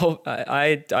 Oh,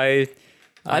 I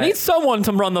need someone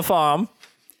to run the farm.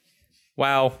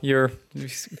 Wow, you're a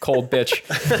cold bitch.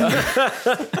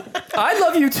 I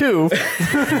love you too.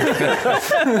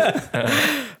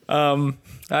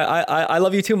 I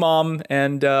love you too, Mom.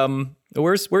 And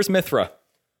where's Mithra?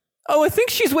 Oh, I think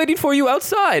she's waiting for you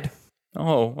outside.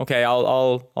 Oh, okay.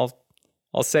 I'll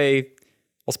say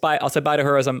bye to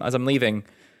her as I'm leaving.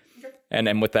 And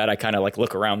then with that, I kind of like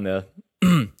look around the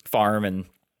farm and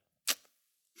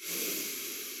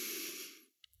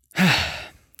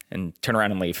turn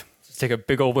around and leave. Just take a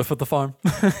big old whiff of the farm.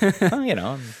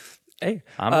 Well,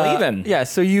 I'm leaving. Yeah,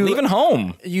 so you leaving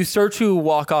home. You start to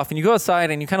walk off, and you go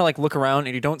outside, and you kind of like look around,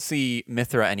 and you don't see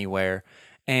Mithra anywhere,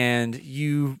 and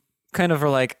you kind of are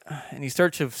like, and you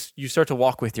start to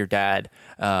walk with your dad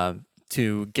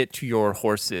to get to your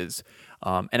horses.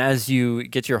 And as you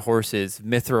get to your horses,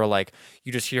 Mithra, like,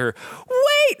 you just hear,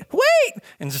 wait,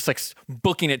 and just like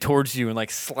booking it towards you and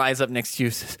like slides up next to you.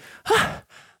 Says,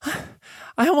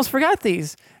 I almost forgot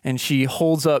these. And she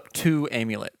holds up 2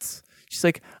 amulets. She's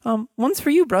like, one's for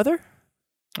you, brother.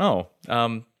 Oh,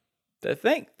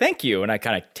 thank you. And I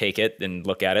kind of take it and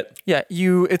look at it. Yeah,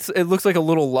 it looks like a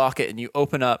little locket, and you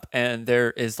open up, and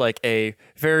there is like a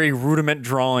very rudiment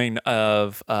drawing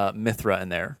of Mithra in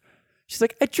there. She's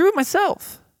like, I drew it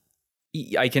myself.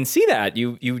 I can see that.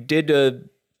 You did a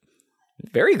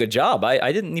very good job.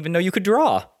 I didn't even know you could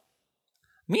draw.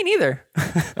 Me neither.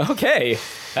 Okay.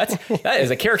 That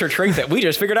is a character trait that we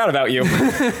just figured out about you.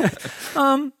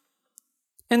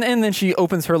 And then she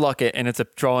opens her locket, and it's a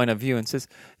drawing of you and says,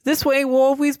 this way we'll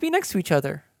always be next to each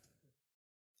other.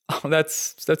 Oh,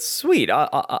 that's sweet.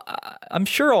 I'm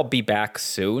sure I'll be back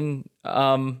soon.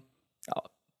 I'll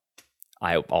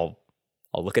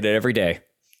look at it every day.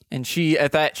 And she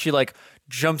like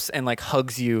jumps and like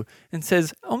hugs you and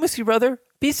says, I'll miss you, brother.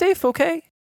 Be safe, okay?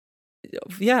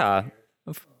 Yeah,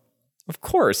 of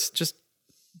course. Just,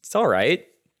 it's all right.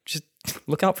 Just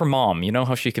look out for Mom. You know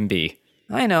how she can be.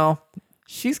 I know.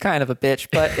 She's kind of a bitch,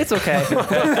 but it's okay.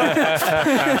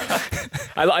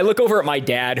 I look over at my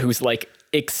dad, who's like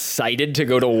excited to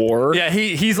go to war. Yeah,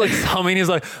 he's like humming. He's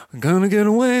like, I'm gonna get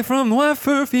away from the wife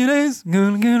for a few days.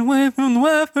 Gonna get away from the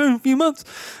wife for a few months.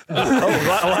 And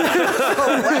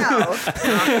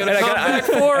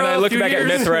I look back at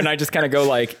Mithra and I just kind of go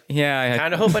like, yeah,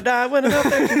 Kind of hope I die when I'm out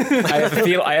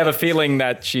there. I have a feeling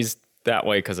that she's that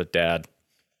way because of Dad.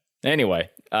 Anyway,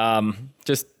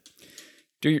 just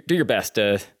do your best,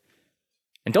 and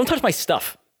don't touch my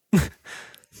stuff.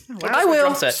 I will.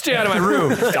 Drum set. Stay out of my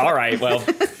room. All right, well,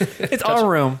 It's our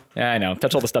room. yeah, I know.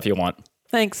 Touch all the stuff you want.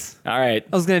 Thanks. All right.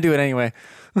 I was gonna do it anyway.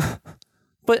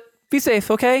 But be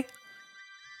safe, okay?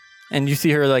 And you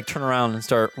see her like turn around and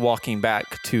start walking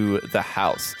back to the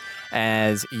house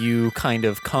as you kind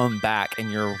of come back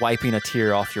and you're wiping a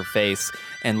tear off your face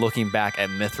and looking back at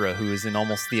Mithra, who is in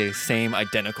almost the same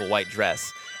identical white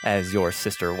dress as your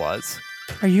sister was.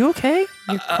 Are you okay?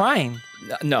 You're crying.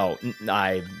 No,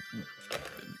 I'm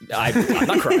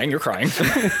not crying. You're crying.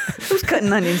 Who's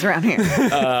cutting onions around here?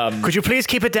 Could you please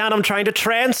keep it down? I'm trying to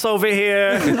trance over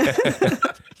here.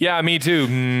 Yeah, me too.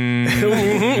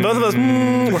 Both of us,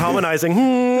 we're harmonizing.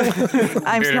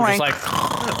 I'm Beard snoring. just like,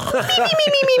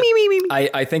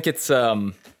 I think it's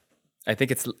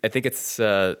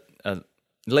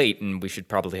late, and we should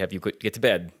probably have you get to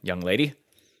bed, young lady.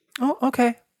 Oh,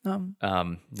 okay.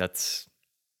 That's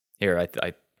here. I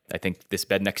think this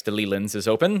bed next to Leland's is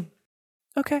open.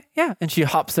 Okay, yeah. And she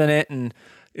hops in it and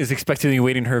is expectantly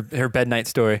waiting her bed night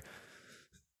story.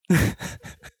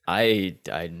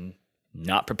 I'm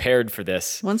not prepared for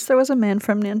this. Once there was a man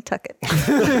from Nantucket.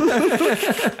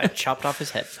 I chopped off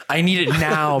his head. I need it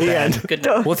now, Ben. Good.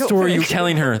 What story are you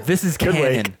telling her? This is Good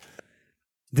canon. wake.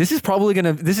 This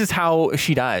is how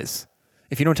she dies.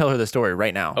 If you don't tell her the story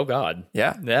right now. Oh God.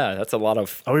 Yeah? Yeah, that's a lot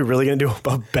of. Are we really going to do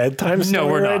a bedtime story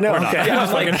we're not. right now? We're not. Okay. Yeah, I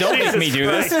was like, don't make me do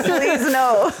this. Please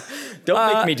no.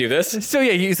 Don't make me do this. So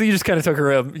yeah, you just kind of took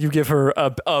her. You give her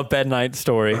a bed night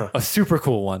story, a super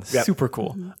cool one, Yep. super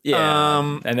cool.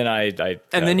 Yeah. And then I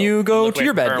And then you go to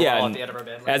your bed. Yeah, and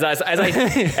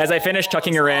as I finish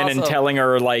tucking her in and telling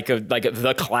her like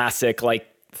the classic like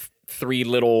three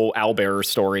little owlbear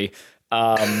story.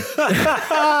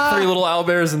 Three little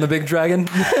owlbears and the big dragon.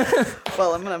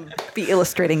 Well, I'm going to be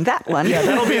illustrating that one. Yeah,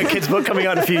 that'll be a kid's book coming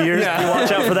out in a few years. Yeah. You watch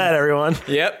out for that, everyone.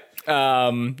 Yep.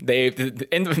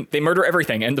 They murder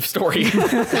everything. End of story.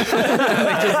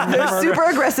 They're super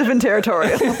aggressive and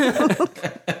territorial.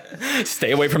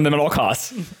 Stay away from them at all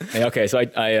costs. Yeah, okay, so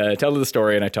I tell her the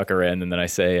story and I tuck her in and then I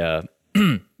say,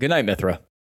 "Good night, Mithra."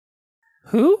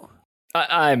 Who?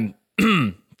 I'm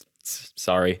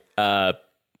sorry.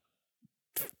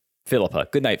 Philippa.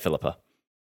 Good night, Philippa.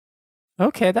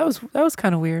 Okay, that was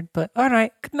kind of weird, but all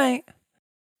right. Good night.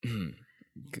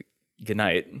 Good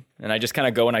night. And I just kind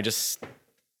of go and I just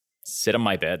sit on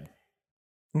my bed.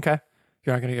 Okay.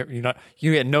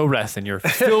 You get no rest and you're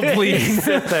still bleeding.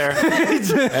 Sit there.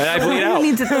 And I bleed out. Who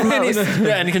needs it the most?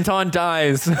 Yeah, and Kantan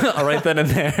dies right then and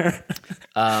there.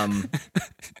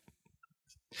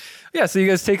 Yeah, so you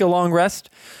guys take a long rest.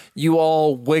 You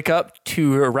all wake up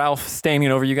to Ralph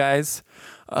standing over you guys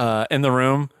in the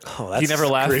room. Oh, that's he never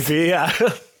left. creepy, yeah.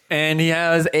 And he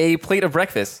has a plate of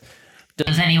breakfast.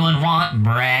 Does anyone want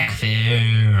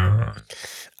breakfast?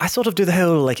 I sort of do the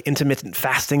whole like intermittent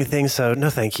fasting thing, so no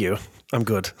thank you. I'm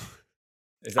good.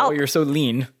 Is that why you're so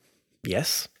lean?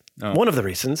 Yes. Oh. One of the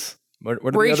reasons. What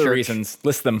are the other Research. reasons?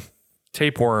 List them.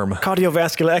 Tapeworm.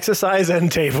 Cardiovascular exercise and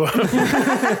tapeworm.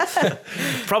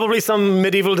 Probably some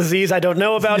medieval disease I don't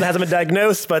know about and hasn't been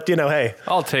diagnosed, but you know, hey.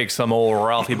 I'll take some old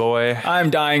Ralphie boy. I'm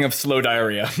dying of slow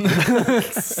diarrhea.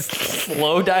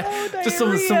 Slow diet. Just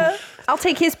some I'll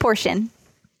take his portion.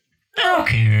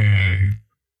 Okay.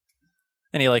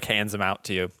 and he like hands them out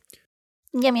to you.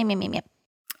 Yum, yum, yum, yum, yum.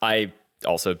 I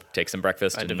also take some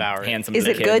breakfast and devour it. hand some Is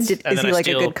to the it good? kids. And Is then he I like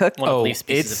a steal good cook? one of Oh, Leaf's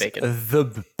pieces it's of bacon.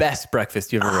 the best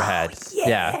breakfast you've ever had.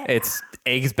 Yeah, it's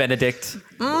eggs Benedict. Say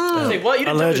what? You didn't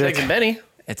tell me Allergic. eggs and Benny.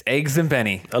 It's eggs and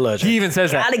Benny. Allergic. He even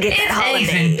says that. Gotta get that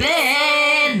It's eggs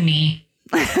holiday. and Benny.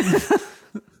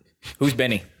 Who's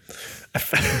Benny?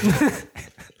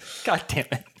 God damn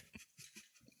it.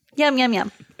 Yum, yum,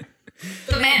 yum.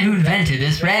 The man who invented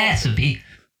this recipe.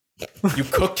 You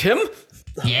cooked him?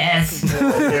 Yes.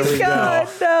 Here we go.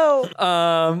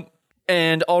 No.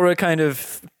 And Ulra kind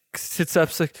of sits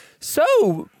up, like,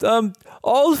 so,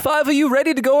 all five of you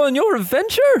ready to go on your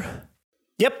adventure?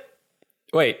 Yep.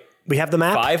 Wait, We have the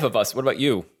map. 5 of us. What about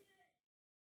you?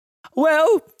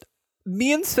 Well,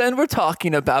 me and Sven were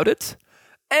talking about it,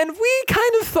 and we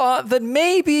kind of thought that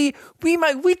maybe we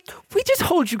just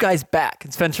hold you guys back.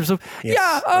 And Sven says, Yes,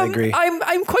 yeah, I agree.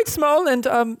 I'm quite small and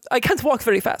I can't walk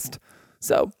very fast,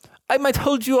 so I might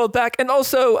hold you all back. And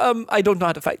also, I don't know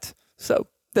how to fight, so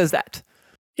there's that.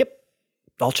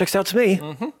 All checks out to me.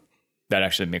 That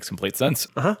actually makes complete sense.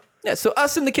 Yeah, so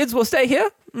us and the kids will stay here,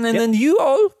 and then you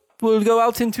all will go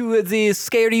out into the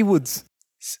scary woods.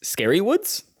 Scary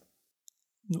woods?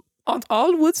 Aren't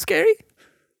all woods scary?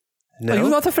 No, Are you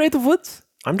not afraid of woods?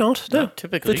 I'm not. No,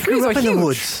 Typically, The trees grew are up in the huge.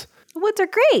 woods. The woods are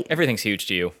great. Everything's huge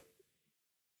to you.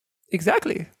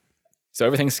 Exactly. So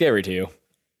everything's scary to you.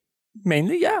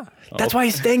 Mainly, yeah. That's why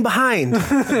he's staying behind.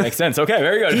 Makes sense. Okay,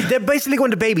 very good. They're basically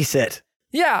going to babysit.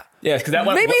 Yeah. Yeah, because that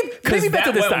went Maybe that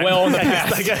better this went time. well in the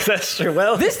past. I guess that's true.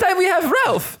 Well, This time we have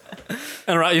Ralph.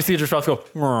 And you see just Ralph go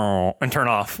 "Meow," and turn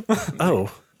off. oh,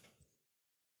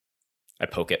 I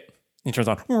poke it. He turns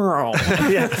on.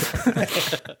 yeah.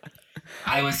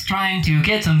 I was trying to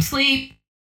get some sleep.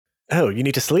 Oh, you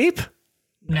need to sleep?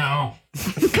 No.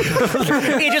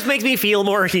 It just makes me feel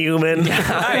more human.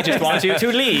 I just want you to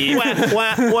leave. Wah,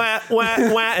 wah, wah,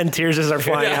 wah, wah, and tears are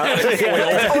flying out.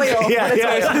 It's oil. Yeah,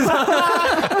 yeah.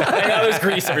 And now there's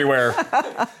grease everywhere.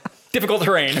 Difficult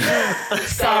terrain.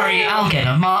 Sorry, I'll get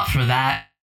a mop for that.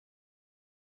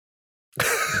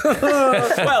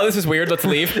 Well, this is weird. Let's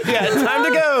leave. Yeah, time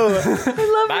to go.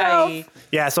 I love Ralph.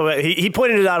 Yeah, so he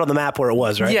pointed it out on the map where it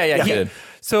was, right? Yeah. He did.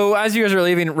 So as you guys are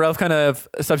leaving, Ralph kind of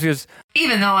stops. He goes,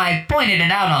 Even though I pointed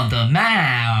it out on the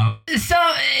map. So,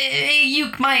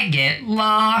 you might get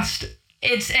lost.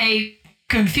 It's a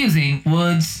confusing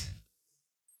woods.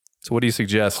 So what do you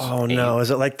suggest? Oh no,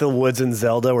 is it like the woods in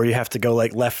Zelda where you have to go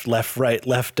like left, left, right,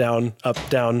 left, down, up,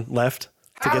 down, left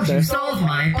to How get would there? you solve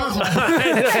my puzzle?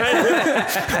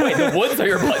 Wait, the woods are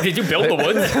your... Did you build the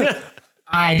woods?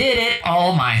 I did it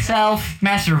all myself.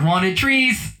 Master wanted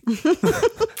trees.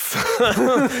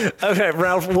 Okay,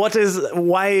 Ralph,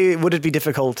 why would it be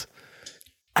difficult?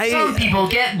 Some people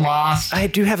get lost. I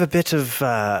do have a bit of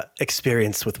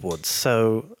experience with woods,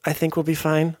 so I think we'll be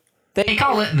fine. They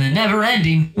call it the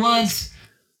never-ending woods.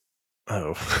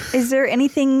 Oh. Is there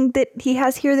anything that he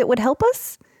has here that would help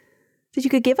us? That you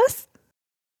could give us?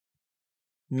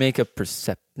 make a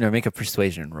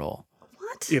persuasion roll.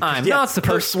 What? I'm not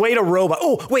supposed persuade a robot.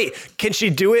 Oh, wait. Can she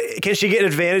do it? Can she get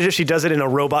advantage if she does it in a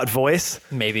robot voice?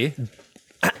 Maybe.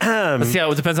 Let's see.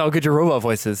 It depends how good your robot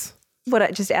voice is. Would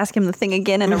I just ask him the thing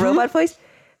again in a robot voice?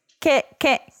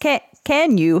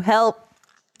 Can you help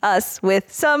us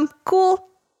with some cool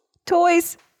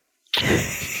toys?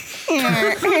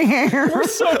 We're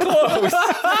so close.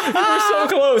 We're so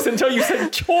close until you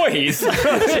said toys.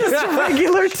 Just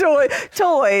regular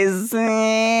toys.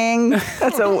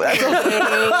 That's a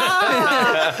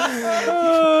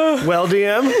Well,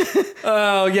 DM.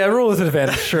 Oh, yeah. Roll with an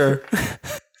advantage. Sure.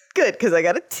 good because I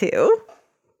got a 2.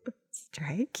 Let's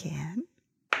try again.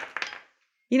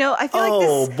 You know, I feel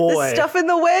Oh, like boy. this stuff in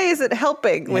the way isn't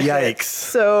helping with it. Yikes.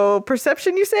 So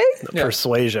perception, you say?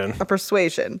 Persuasion. A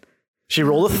persuasion. She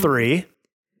rolled a 3.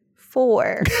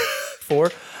 4.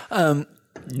 4. No.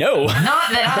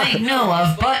 Not that I know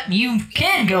of, but you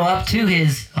can go up to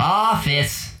his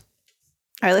office.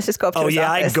 All right, let's just go up to Oh, his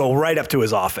yeah, office. I'd go right up to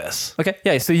his office. Okay.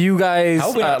 Yeah. So you guys. How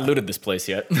have we not looted this place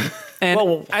yet?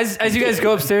 And as you guys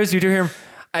go upstairs, you do hear him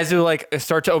as you like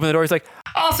start to open the door. He's like,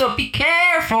 Also, be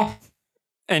careful.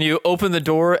 and you open the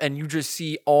door and you just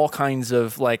see all kinds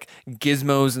of like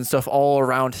gizmos and stuff all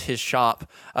around his shop.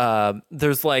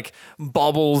 There's like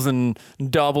baubles and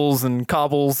doubles and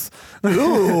cobbles.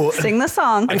 Ooh. Sing the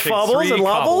song. And fobbles and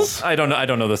lobbles? I don't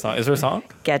know the song. Is there a song?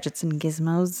 Gadgets and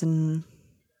gizmos and...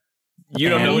 You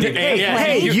don't know what it Hey, is.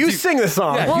 hey, you sing the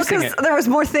song. Well, because there was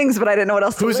more things, but I didn't know what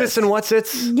else to Who's list. this and what's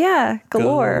it's? Yeah,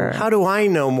 galore. How do I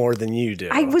know more than you do?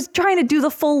 I was trying to do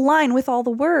the full line with all the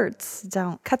words.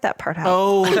 Don't cut that part out.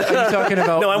 Oh, are you talking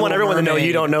about? No, I want Little everyone to know Mermaid?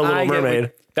 you don't know Little I get what-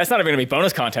 Mermaid. That's not even going to be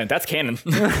bonus content. That's canon.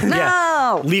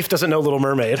 No! Leaf doesn't know Little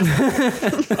Mermaid.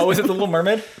 Oh, is it the Little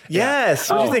Mermaid? Yes.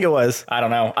 What do you think it was? I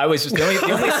don't know. I was just the only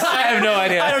I have no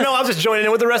idea. I don't know. I was just joining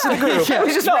in with the rest of the group. I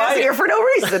was just razzing her for no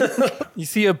reason. You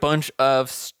see a bunch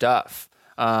of stuff.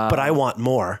 But I want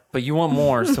more. But you want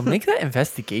more, so make that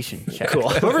investigation check. Cool.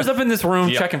 Whoever's up in this room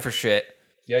checking for shit.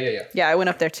 Yeah. Yeah, I went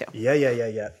up there too.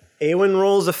 Yeah. Awen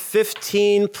rolls a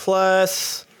 15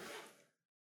 plus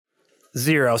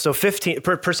 0. So 15.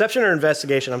 Perception or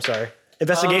investigation? I'm sorry.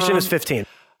 Investigation is 15.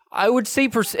 I would say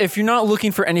if you're not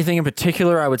looking for anything in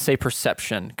particular, I would say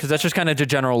perception, because that's just kind of a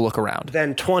general look around.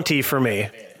 Then 20 for me.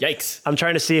 Yikes. I'm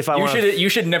trying to see if I want. You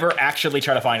should never actually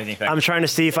try to find anything. I'm trying to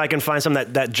see if I can find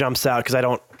something that jumps out because I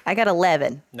don't. I got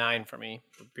 11. 9 for me.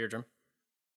 Beer drum.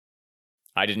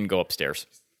 I didn't go upstairs.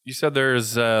 You said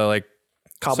there's like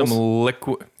Cobbles? some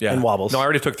liquid And wobbles. No, I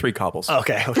already took 3 cobbles.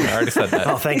 Okay. I already said that.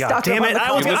 Oh, thank God. stocked Damn up it.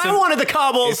 on the I wanted the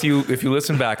cobbles. If you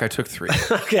listen back, I took 3.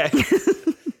 Okay.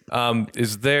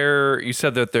 Is there? You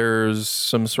said that there's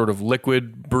some sort of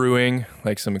liquid brewing,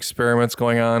 like some experiments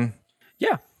going on.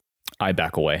 Yeah. I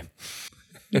back away.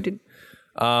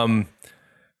 I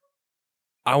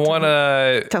want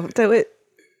to. Don't do it.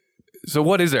 So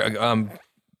what is there?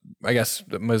 I guess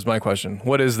is my question.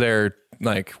 What is there?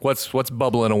 Like, what's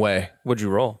bubbling away? What'd you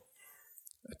roll?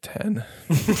 A 10.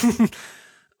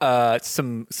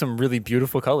 Some really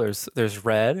beautiful colors. There's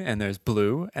red and there's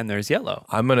blue and there's yellow.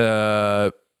 I'm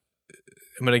gonna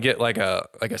get like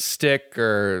a stick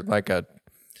or like a,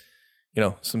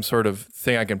 some sort of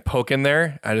thing I can poke in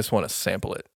there. I just want to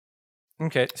sample it.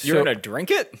 Okay, You're going to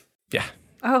drink it? Yeah.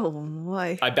 Oh,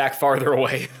 my. I back farther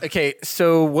away. Okay,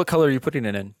 so what color are you putting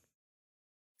it in?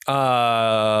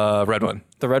 Red one.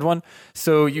 The red one.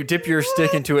 So you dip your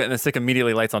stick into it and the stick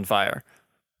immediately lights on fire.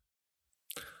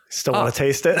 Still want to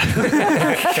taste it?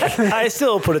 I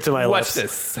still put it to my Watch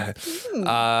lips. this.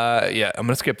 Yeah, I'm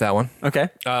gonna skip that one. Okay.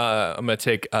 I'm gonna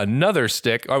take another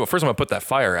stick. Oh, well, first I'm gonna put that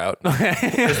fire out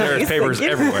because there's papers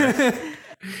everywhere.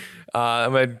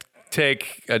 I'm gonna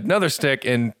take another stick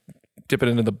and dip it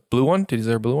into the blue one. Is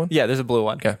there a blue one? Yeah, there's a blue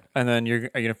one. Okay. And then you're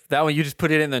gonna that one you just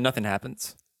put it in and nothing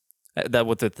happens. That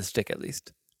with the stick at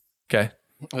least. Okay.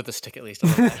 With the stick at least.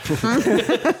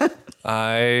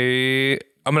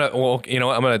 I'm gonna. Well, you know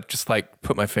what? I'm gonna just like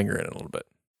put my finger in it a little bit.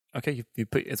 Okay, you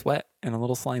put it's wet and a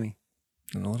little slimy.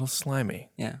 And a little slimy.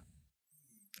 Yeah.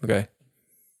 Okay.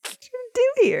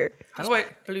 Do here. How do I?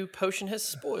 Blue potion has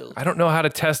spoiled. I don't know how to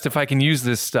test if I can use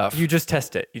this stuff. You just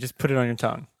test it. You just put it on your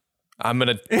tongue. I'm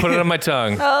gonna put it on my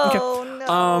tongue. Oh,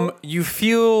 no. You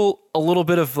feel a little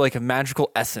bit of like a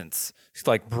magical essence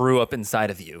like brew up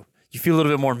inside of you. You feel a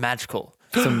little bit more magical.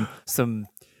 Some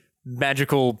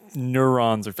magical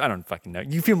neurons, or I don't fucking know.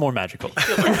 You feel more magical.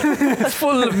 It's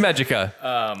full of magica.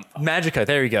 Magica.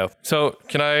 There you go. So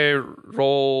can I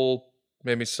roll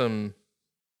maybe some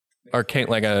arcane,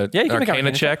 like a Yeah, you can make an arcana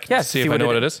arcana check? check. Yeah, See if I know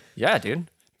what it is. Yeah,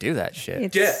 dude. Do that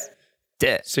shit. It's,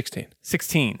 Dead. 16.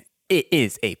 16. It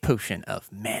is a potion of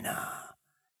mana.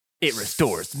 It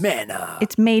restores mana.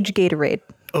 it's Mage Gatorade.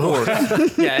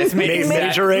 Yeah, it's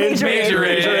Majorade.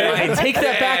 Majorade. I take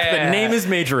that back. The name is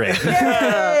Majorade.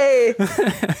 Hey!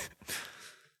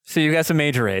 So you got some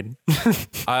Majorade.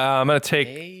 I'm gonna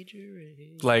take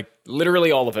like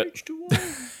Literally all of it.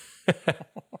 I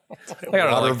got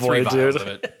another Waterboy, dude.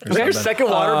 Is that your second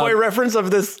Waterboy reference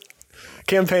of this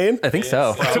campaign? I think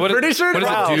so. So what, Pretty sure. what does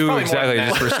Wow. it do probably more exactly? than It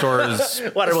just restores.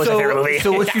 Waterboy's a favorite movie.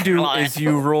 So what you do is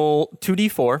you roll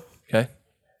 2d4 Okay.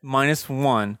 minus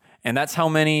 1, and that's how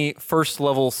many first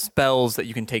level spells that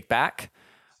you can take back.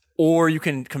 Or you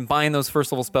can combine those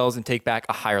first level spells and take back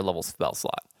a higher level spell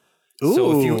slot.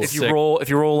 So if you sick.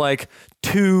 roll like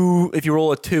 2, if you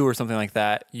roll a 2 or something like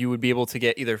that, you would be able to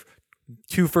get either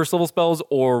 2 first level spells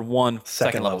or 1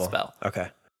 second level spell. Okay.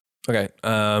 Okay.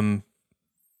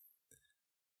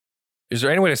 Is there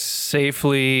any way to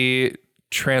safely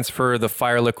transfer the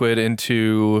fire liquid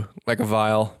into like a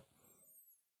vial?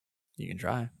 You can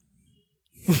try.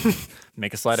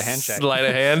 Make a sleight of hand check. Sleight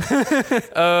of hand.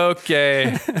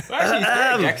 Okay.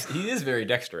 He is very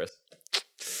dexterous.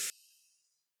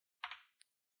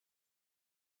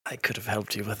 I could have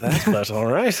helped you with that, but all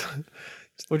right.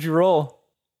 What'd you roll?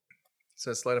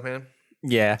 Says sleight of hand.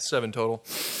 Yeah. 7 total.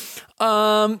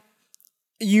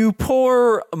 You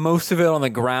pour most of it on the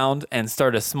ground and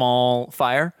start a small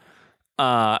fire.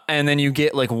 And then you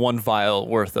get like 1 vial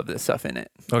worth of this stuff in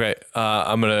it. Okay.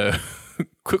 I'm gonna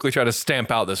quickly try to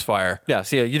stamp out this fire. Yeah,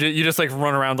 so yeah, you just like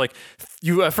run around like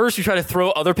you at first you try to throw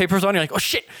other papers on, you're like, oh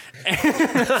shit. Did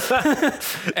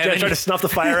I try to snuff the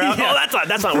fire out? Yeah. Oh,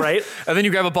 that's not right. And then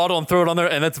you grab a bottle and throw it on there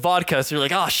and that's vodka, so you're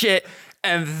like, oh shit.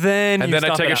 And then And you then I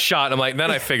stomp take it a out. shot. And I'm like, then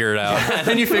I figure it out. And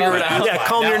then you figure it out. Yeah,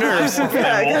 calm your nerves.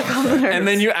 And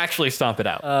then you actually stomp it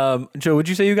out. Joe, what'd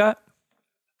you say you got?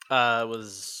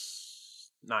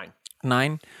 Was 9.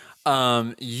 9.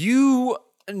 You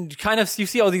kind of you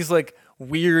see all these like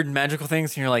weird magical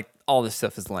things, and you're like, all this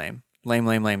stuff is lame.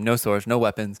 Lame. No swords, no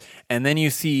weapons. And then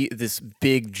you see this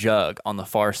big jug on the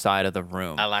far side of the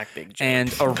room. I like big jug.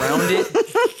 And around it,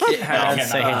 it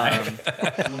has.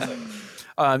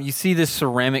 You see this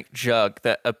ceramic jug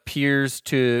that appears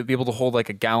to be able to hold like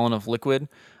a gallon of liquid.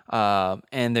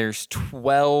 And there's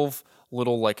 12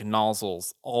 little like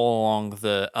nozzles all along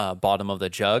the bottom of the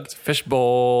jug.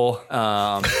 Fishbowl.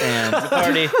 And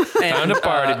Party. Time to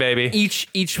party, baby.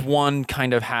 Each one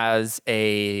kind of has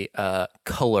a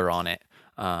color on it.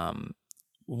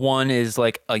 One is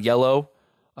like a yellow.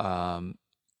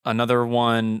 Another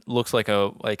one looks like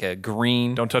a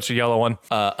green. Don't touch the yellow one.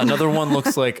 Another one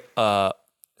looks like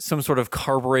some sort of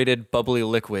carbureted bubbly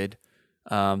liquid.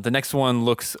 The next one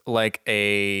looks like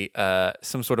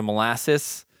some sort of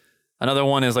molasses. Another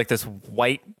one is like this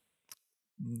white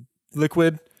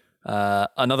liquid.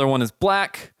 Another one is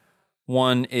black.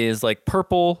 One is like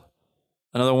purple.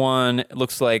 Another one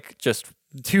looks like just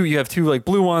two. You have two like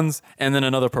blue ones, and then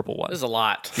another purple one. This is a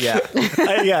lot. Yeah.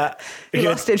 Yeah. You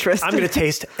lost interest. I'm going to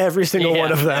taste every single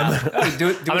one of them. I'm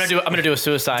gonna do a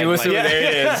suicide. Do a suicide. There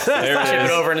it is. There it is.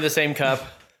 it over into the same cup.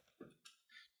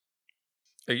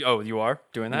 You are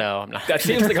doing that? No, I'm not. That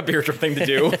seems like a beer trip thing to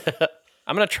do.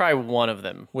 I'm gonna try one of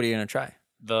them. What are you gonna try?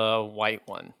 The white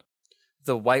one.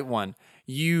 The white one.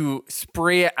 You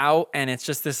spray it out, and it's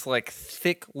just this like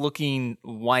thick looking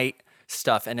white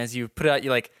stuff. And as you put it out,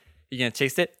 you're gonna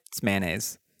taste it. It's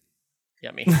mayonnaise.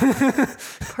 Yummy.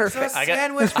 Perfect.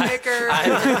 Sandwich maker.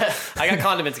 I got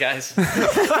condiments, guys.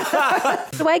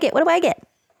 What do I get? What do I get?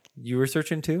 You were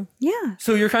searching too? Yeah.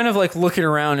 So you're kind of like looking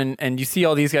around and you see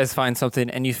all these guys find something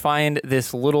and you find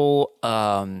this little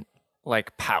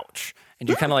like pouch and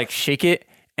you kind of like shake it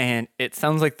and it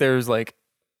sounds like there's like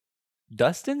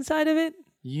dust inside of it.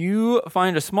 You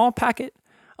find a small packet.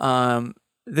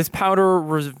 This powder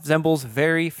resembles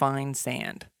very fine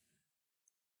sand.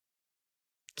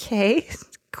 Okay.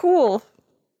 Cool.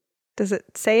 Does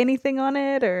it say anything on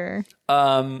it or?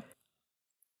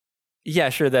 Yeah,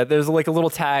 sure. That there's like a little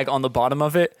tag on the bottom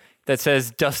of it that says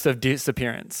dust of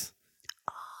disappearance.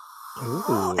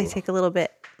 Oh, I take a little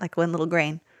bit, like one little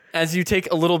grain. As you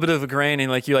take a little bit of a grain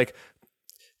and like you like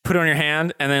put it on your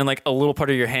hand and then like a little part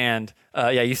of your hand,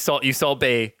 you salt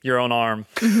bay your own arm.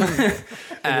 Your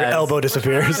elbow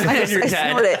disappears. And you're I dead.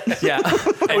 snort it. Yeah.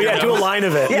 Oh, yeah, do a line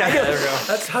of it. Yeah, there we go.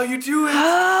 That's how you do it.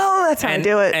 Oh, that's how I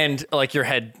do it. And like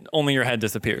only your head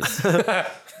disappears. Guys,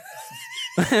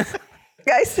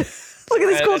 look at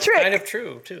this cool That's trick. kind of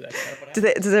true too. That's kind of what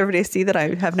happened. Does everybody see that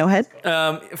I have no head?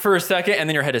 For a second, and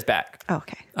then your head is back. Oh,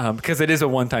 okay. Because it is a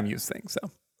one-time use thing. So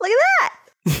Look at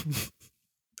that.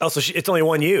 Oh, so it's only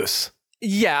one use.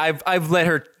 yeah, I've let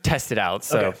her test it out.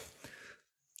 So. Okay.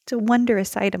 It's a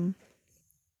wondrous item.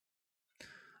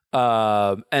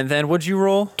 And then what'd you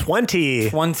roll? 20.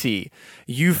 20.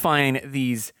 You find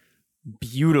these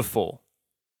beautiful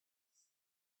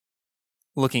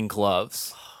looking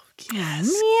gloves.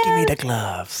 Yes. Give me the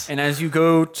gloves. And as you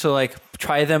go to like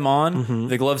try them on,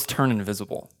 the gloves turn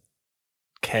invisible.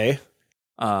 Okay.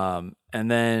 And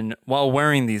then while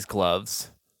wearing these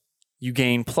gloves, you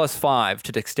gain +5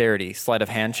 to dexterity, sleight of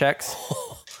hand checks,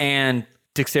 and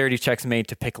dexterity checks made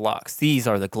to pick locks. These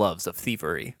are the gloves of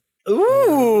thievery.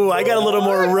 Ooh, I got a little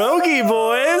more roguey,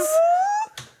 boys.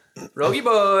 Rogie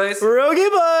boys. Roguey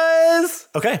boys.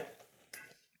 Okay.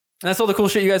 And that's all the cool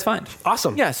shit you guys find.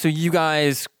 Awesome. Yeah, so you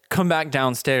guys come back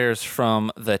downstairs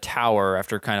from the tower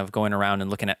after kind of going around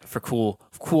and looking for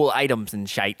cool items and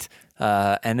shite.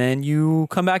 And then you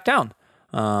come back down.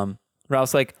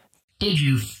 Ralph's like, Did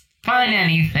you find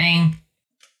anything?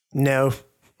 No.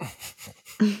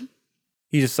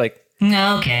 he's just like,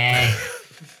 Okay.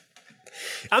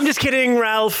 I'm just kidding,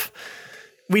 Ralph.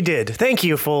 We did. Thank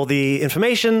you for the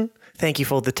information. Thank you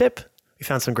for the tip. We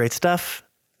found some great stuff.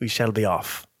 We shall be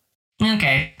off.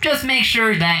 Okay, just make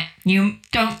sure that you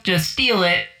don't just steal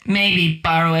it, maybe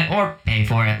borrow it or pay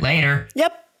for it later.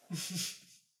 Yep.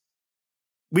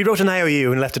 We wrote an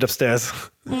IOU and left it upstairs.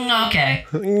 Okay.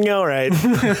 All right.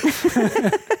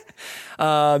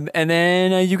 and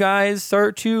then you guys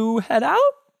start to head out?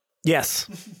 Yes.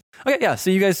 Okay, yeah. So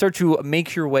you guys start to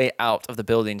make your way out of the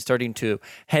building, starting to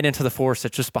head into the forest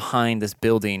that's just behind this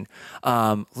building.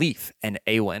 Leaf and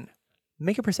Awen,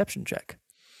 make a perception check.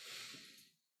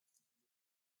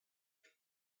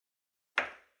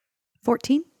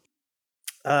 14.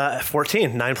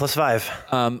 14. 9 plus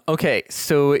 5. Okay,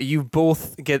 so you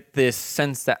both get this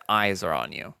sense that eyes are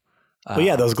on you. Well,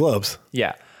 yeah, those globes.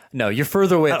 Yeah. No, you're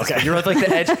further away. Okay. You're at like the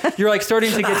edge. You're like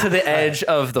starting to get to the edge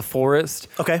of the forest.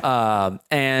 Okay.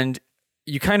 And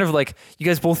you kind of like, you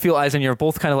guys both feel eyes and you're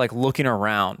both kind of like looking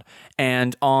around.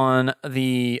 And on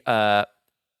the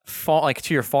like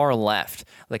to your far left,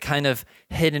 like kind of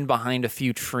hidden behind a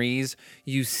few trees,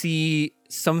 you see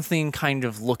something kind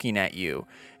of looking at you.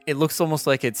 It looks almost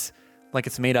like it's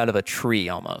made out of a tree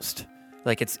almost.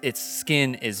 Like its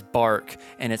skin is bark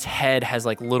and its head has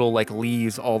like little like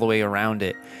leaves all the way around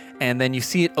it. And then you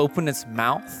see it open its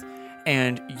mouth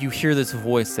and you hear this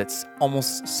voice that's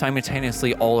almost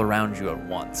simultaneously all around you at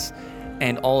once.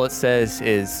 And all it says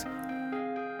is,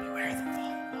 "Beware the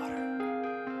fall of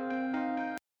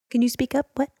water. Can you speak up?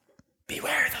 What?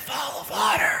 Beware the fall of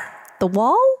water. The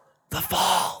wall? The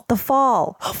fall The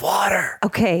fall. of water."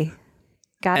 Okay.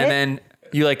 Got And it? then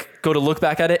you like go to look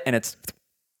back at it and it's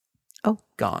Oh.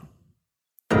 gone.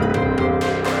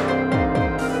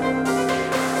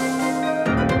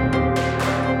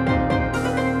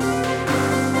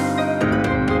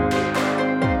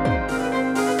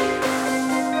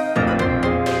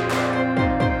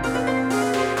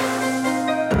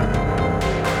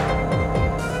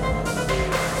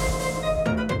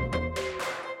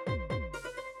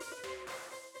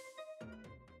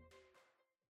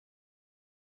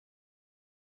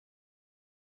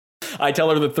 I tell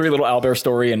her the three little owlbear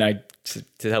story, and I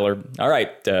tell her, all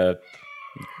right.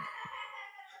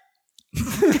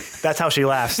 That's how she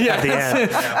laughs at the end.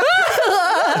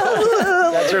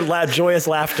 That's her joyous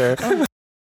laughter.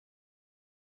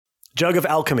 Jug of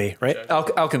alchemy, right?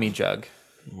 Alchemy jug.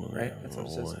 Right? That's what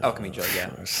it says. Alchemy jug, yeah.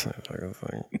 What?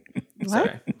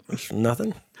 Sorry.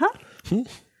 Nothing? Huh?